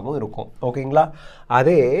குறைவாகவும் இருக்கும். ஓகேங்களா?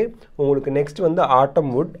 அதே உங்களுக்கு நெக்ஸ்ட் வந்து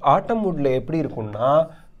ஆட்டம் வுட்டில் எப்படி இருக்குன்னா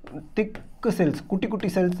திக்கு செல்ஸ் குட்டி குட்டி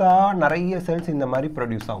செல்ஸாக நிறைய செல்ஸ் இந்த மாதிரி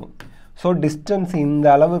ப்ரொடியூஸ் ஆகும். ஸோ டிஸ்டன்ஸ் இந்த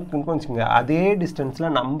அளவுக்குன்னு வச்சுங்க, அதே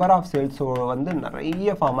டிஸ்டன்ஸில் நம்பர் ஆஃப் செல்ஸோட வந்து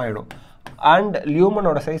நிறைய ஃபார்ம் ஆகிடும். அண்ட்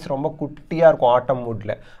லியூமனோட சைஸ் ரொம்ப குட்டியாக இருக்கும் ஆட்டம்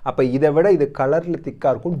வுட்டில். அப்போ இதை விட இது கலரில்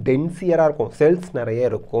திக்காக இருக்கும், டென்சியராக இருக்கும், செல்ஸ் நிறைய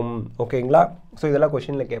இருக்கும். ஓகேங்களா? ஸோ இதெல்லாம்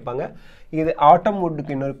கொஷினில் கேட்பாங்க. இது ஆட்டம்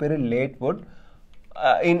வுட்டுக்கு இன்னொரு பேர் late would.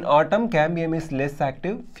 In autumn, cambium is less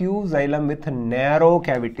active. Few xylem with narrow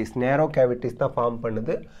cavities தான் ஃபார்ம்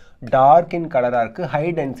பண்ணுது. டார்க் இன் கலராக இருக்குது, ஹை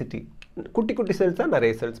டென்சிட்டி, குட்டி குட்டி செல்ஸ் தான்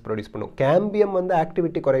நிறைய செல்ஸ் ப்ரொடியூஸ் பண்ணும். கேம்பியம் வந்து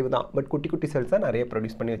ஆக்டிவிட்டி குறைவு தான், பட் குட்டி குட்டி செல்ஸ் தான் நிறைய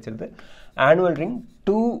ப்ரொடியூஸ் பண்ணி வச்சிருது. Annual ring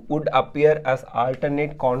 2 would appear as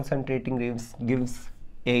alternate concentrating rings gives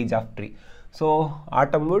age of tree. So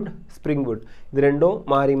atom would, spring would இது ரெண்டும்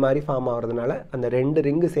மாறி மாறி ஃபார்ம் ஆகிறதுனால அந்த 2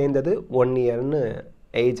 ரிங்கு சேர்ந்தது 1 இயர்னு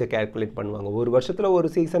ஏஜை கேல்குலேட் பண்ணுவாங்க. ஒரு வருஷத்தில் ஒரு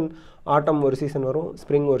சீசன் ஆட்டம் ஒரு சீசன் வரும்,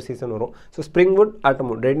 ஸ்ப்ரிங் ஒரு சீசன் வரும். So spring would atom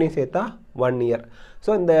would ரெண்டையும் சேர்த்தா 1 இயர். ஸோ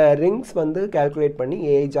இந்த ரிங்ஸ் வந்து கேல்குலேட் பண்ணி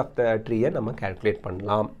ஏஜ் ஆஃப் த ட்ரீயை நம்ம கேல்குலேட்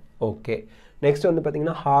பண்ணலாம். ஓகே, நெக்ஸ்ட் வந்து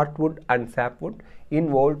பார்த்திங்கன்னா hardwood and sapwood. In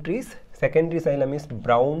volt trees secondary xylem is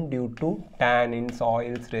brown due to tannins,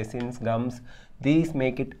 oils, resins, gums. These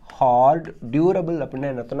make it hard, durable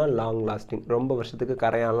அப்படின்னா என்னத்தோன்னா long lasting, ரொம்ப வருஷத்துக்கு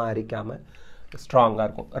கரையாலாம் அரிக்காமல் ஸ்ட்ராங்காக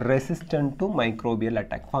இருக்கும். Resistant to microbial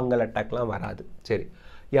attack, fungal அட்டாக்லாம் வராது. சரி,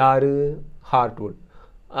 யார்? ஹார்ட்வுட்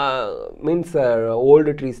மீன்ஸ்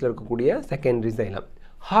ஓல்டு ட்ரீஸில் இருக்கக்கூடிய secondary xylem.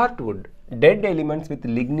 Hardwood dead elements with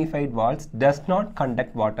lignified Waals does not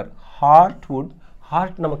conduct water. Hardwood,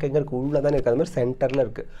 heart நமக்கு எங்கே இருக்குது? உள்ளே தானே இருக்குது, அது மாதிரி சென்டரில்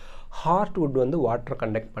இருக்குது. ஹார்ட்வுட் வந்து வாட்டரை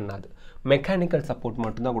கண்டக்ட் பண்ணாது, மெக்கானிக்கல் சப்போர்ட்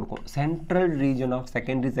மட்டும்தான் கொடுக்கும். Central region of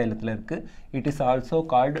secondary xylem இருக்குது. It is also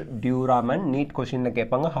called டியூராமன். NEET கொஷினில்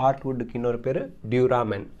கேட்பாங்க. ஹார்ட்வுட்டுக்கு இன்னொரு பேர்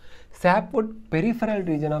டியூராமன். Sapwood peripheral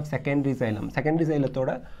region of secondary xylem. Secondary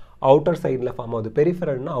xylemத்தோட outer சைடில் ஃபார்ம் ஆகுது.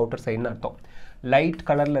 பெரிஃபரல்னா அவுட்டர் சைடுன்னு அர்த்தம். லைட்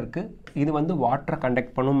கலரில் இருக்குது. இது வந்து வாட்டரை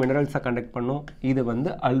கண்டக்ட் பண்ணும், மினரல்ஸை கண்டக்ட் பண்ணும். இது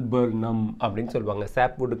வந்து அல்பர்னம் அப்படின்னு சொல்லுவாங்க.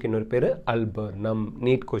 சாப்வுட்டுக்கு இன்னொரு பேர் அல்பர்னம்.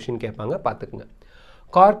 நீட் கொஷின் கேட்பாங்க, பார்த்துக்குங்க.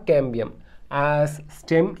 Cork cambium. As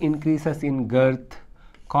stem increases in girth,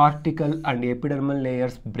 cortical and epidermal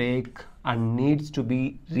layers break and needs to be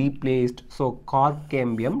replaced. So cork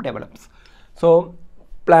cambium develops. So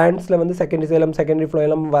பிளான்ட்ஸில் வந்து செகண்டரி xylem, செகண்டரி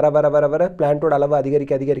phloem வர வர வர வர பிளான்ட்டோட அளவு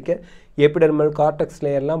அதிகரிக்க அதிகரிக்க எபிடெர்மல் கார்டெக்ஸ்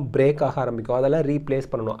லேயர்லாம் பிரேக் ஆக ஆரம்பிக்கும். அதெல்லாம்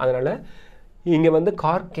ரீப்ளேஸ் பண்ணணும். அதனால் இங்கே வந்து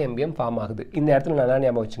கார்க் கேம்பியம் ஃபார்ம் ஆகுது. இந்த இடத்துல நல்லா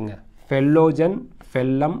ஞாபகம் வச்சுங்க, ஃபெல்லோஜன்,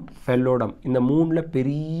 ஃபெல்லம், ஃபெல்லோடம் இந்த 3ல்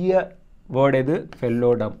பெரிய வேர்டு எது?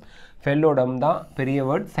 ஃபெல்லோடம். ஃபெல்லோடம் தான் பெரிய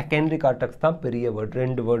வேர்டு, செகண்டரி கார்டெக்ஸ் தான் பெரிய வேர்டு.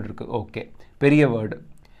 2 வேர்டு இருக்குது. ஓகே, பெரிய வேர்டு.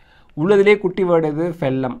 உள்ளதுலேயே குட்டி வேர்டு எது?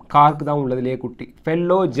 ஃபெல்லம். கார்க்கு தான் உள்ளதுலேயே குட்டி.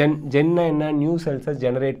 ஃபெல்லோஜென், ஜென்னா என்ன? நியூ செல்ஸை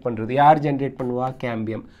ஜெனரேட் பண்ணுறது. யார் ஜென்ரேட் பண்ணுவா?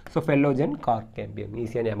 கேம்பியம். ஸோ ஃபெல்லோஜென், கார்க் கேம்பியம்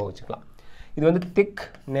ஈஸியாக ஞாபகம் வச்சுக்கலாம். இது வந்து திக்,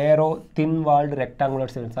 நேரோ, தின் வால்டு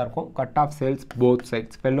ரெக்டாங்குலர் செல்ஸாக இருக்கும். Cut off cells both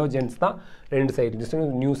sides. ஃபெல்லோஜென்ஸ் தான் 2 சைடு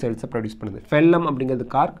நியூ செல்ஸை ப்ரொடியூஸ் பண்ணுது. ஃபெல்லம் அப்படிங்கிறது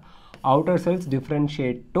Garg. Outer cells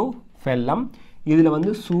differentiate to ஃபெல்லம். இதில்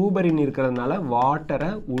வந்து சூப்பரின் இருக்கிறதுனால வாட்டரை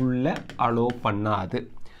உள்ளே அலோ பண்ணாது.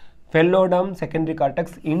 ஃபெல்லோடம் செகண்டரி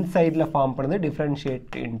கார்டெக்ஸ் இன்சைடில் ஃபார்ம் பண்ணுது,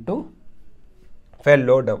 டிஃப்ரென்ஷியேட் இன்டு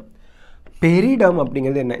ஃபெல்லோடம். பெரிடம்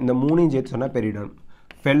அப்படிங்கிறது என்ன? இந்த 3ஐயும் சேர்த்து சொன்னால் பெரிடம்.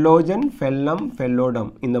 ஃபெல்லோஜன், ஃபெல்லம்,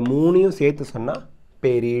 ஃபெல்லோடம் இந்த 3ஐயும் சேர்த்து சொன்னால்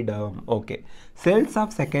பெரிடம். Okay, cells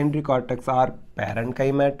of secondary cortex R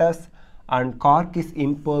பேரன்கைமேட்டஸ் and Garg is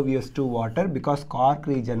impervious to water because Garg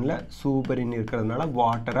ரீஜனில் சூப்பரின் இருக்கிறதுனால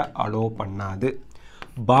வாட்டரை அலோ பண்ணாது.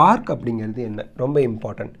 பார்க் அப்படிங்கிறது என்ன? ரொம்ப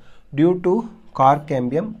important. Due to Garg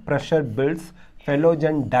cambium pressure builds,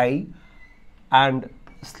 phellogen tie and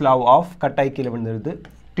slow of, கட்டாய் கீழே விழுந்துருது.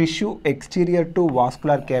 Tissue exterior to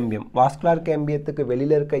vascular cambium. Vascular கேம்பியத்துக்கு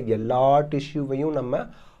வெளியில் இருக்க எல்லா டிஷ்யூவையும் நம்ம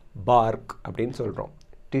பார்க் அப்படின்னு சொல்கிறோம்.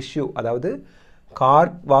 டிஷ்யூ அதாவது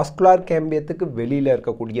கார்க் வாஸ்குலார் கேம்பியத்துக்கு வெளியில்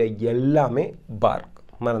இருக்கக்கூடிய எல்லாமே பார்க்.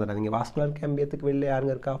 மறந்துடாதீங்க, வாஸ்குலார் கேம்பியத்துக்கு வெளியில்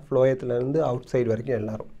யாருங்க இருக்கா? ஃப்ளோயத்துலேருந்து அவுட் சைடு வரைக்கும்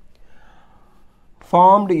எல்லாரும்.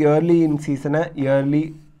 ஃபார்ம்டு இயர்லி இன் சீசனை yearly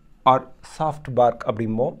R soft park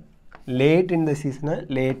அப்படிம்போம். Late இன் த சீசனை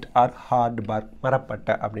லேட் ஆர் ஹார்ட் பார்க்,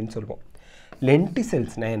 மரப்பட்டை அப்படின்னு சொல்லுவோம்.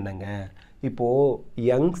 லென்டிசெல்ஸ்னால் என்னங்க? இப்போது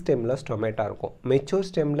யங் ஸ்டெம்மில் ஸ்டொமேட்டா இருக்கும், மெச்சூர்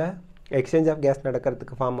ஸ்டெம்மில் எக்ஸ்சேஞ்ச் ஆஃப் கேஸ்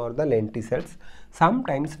நடக்கிறதுக்கு ஃபார்ம் ஆகிறது தான் லென்டிசெல்ஸ்.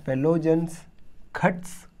 Sometimes ஃபெல்லோஜன்ஸ் cuts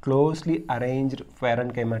closely arranged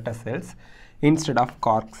parenchyma cells instead of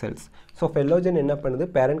cork cells. So phellogen என்ன பண்ணுது?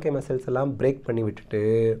 parenchyma cells எல்லாம் பிரேக் பண்ணி விட்டுட்டு,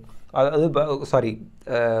 அதாவது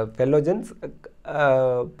ஃபெல்லோஜன்ஸ்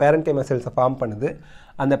parenchyma cells ஃபார்ம் பண்ணுது.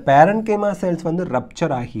 அந்த பேரன்கேமா செல்ஸ் வந்து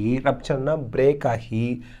ரப்சர் ஆகி, ரப்சர்னா பிரேக் ஆகி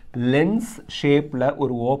லென்ஸ் ஷேப்பில்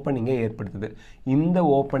ஒரு ஓப்பனிங்கை ஏற்படுத்துது. இந்த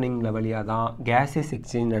ஓப்பனிங்கில் வழியாக தான் கேஸஸ்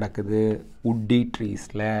எக்ஸ்சேஞ்ச் நடக்குது உட்டி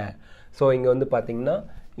ட்ரீஸில். ஸோ இங்கே வந்து பார்த்திங்கன்னா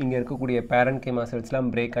இங்கே இருக்கக்கூடிய பேரன்கேமா செல்ஸ்லாம்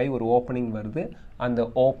பிரேக் ஆகி ஒரு ஓப்பனிங் வருது. அந்த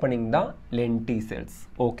ஓப்பனிங் தான் லென்டிசெல்ஸ்.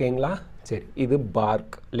 ஓகேங்களா? சரி, இது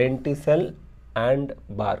பார்க், லென்டிசெல் அண்ட்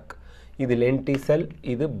பார்க். இது லென்டிசெல்,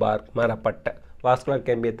 இது பார்க், மரப்பட்டை. வாஸ்குலர்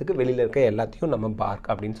கேம்பியத்துக்கு வெளியில் இருக்க எல்லாத்தையும் நம்ம பார்க்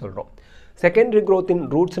அப்படின்னு சொல்கிறோம். செகண்டரி க்ரோத் இன்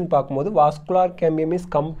ரூட்ஸ்ன்னு பார்க்கும்போது vascular cambium is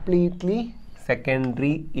completely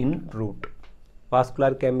secondary in root.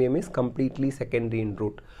 Vascular cambium is completely secondary in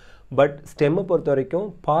root. But ஸ்டெம்மை பொறுத்த வரைக்கும்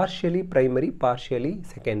பார்ஷியலி ப்ரைமரி, பார்ஷியலி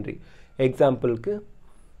செகண்டரி. எக்ஸாம்பிளுக்கு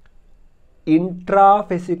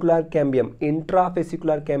இன்ட்ராஃபெசிகுலர் cambium,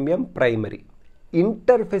 இன்ட்ராஃபெசிகுலர் cambium primary,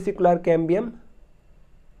 இன்டர்ஃபெசிகுலர் cambium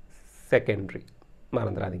secondary.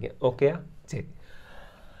 மறந்துடாதீங்க. ஓகேயா? சரி.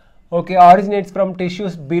 Okay, originates from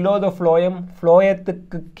tissues below the phloem.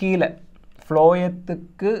 ஃப்ளோயத்துக்கு கீழே,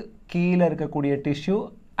 ஃப்ளோயத்துக்கு கீழே இருக்கக்கூடிய tissue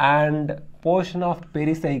and portion of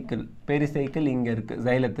pericycle. Pericycle இங்கே இருக்குது,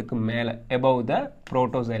 ஜைலத்துக்கு மேலே, எபவ் த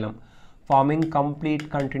protoxylem, farming complete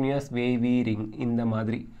continuous wavy ring. இந்த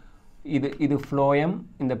மாதிரி இது ஃப்ளோயம்.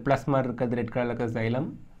 இந்த ப்ளஸ் மாதிரி இருக்கிறது ரெட் கலரில் இருக்கிற ஜைலம்.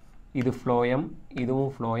 இது ஃப்ளோயம்,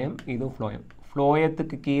 இதுவும் ஃப்ளோயம், இதுவும் ஃப்ளோயம்.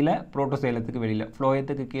 ஃப்ளோயத்துக்கு கீழே புரோட்டோசைலத்துக்கு வெளியில்,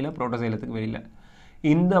 ஃப்ளோயத்துக்கு கீழே புரோட்டோசைலத்துக்கு வெளியில்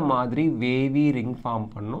இந்த மாதிரி வேவி ரிங் ஃபார்ம்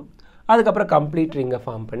பண்ணும். அதுக்கப்புறம் கம்ப்ளீட் ரிங்கை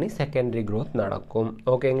ஃபார்ம் பண்ணி செகண்டரி க்ரோத் நடக்கும்.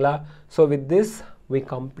 ஓகேங்களா? So with this we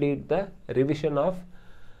complete the revision of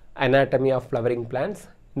anatomy of flowering plants.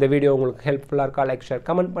 இந்த வீடியோ உங்களுக்கு ஹெல்ப்ஃபுல்லாக இருக்கா? லைக், ஷேர்,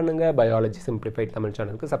 கமெண்ட் பண்ணுங்கள். பயாலஜி சிம்பிளிஃபைட் தமிழ்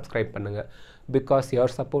சேனலுக்கு சப்ஸ்கிரைப் பண்ணுங்கள். Because your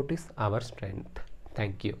support is our strength.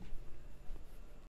 Thank you.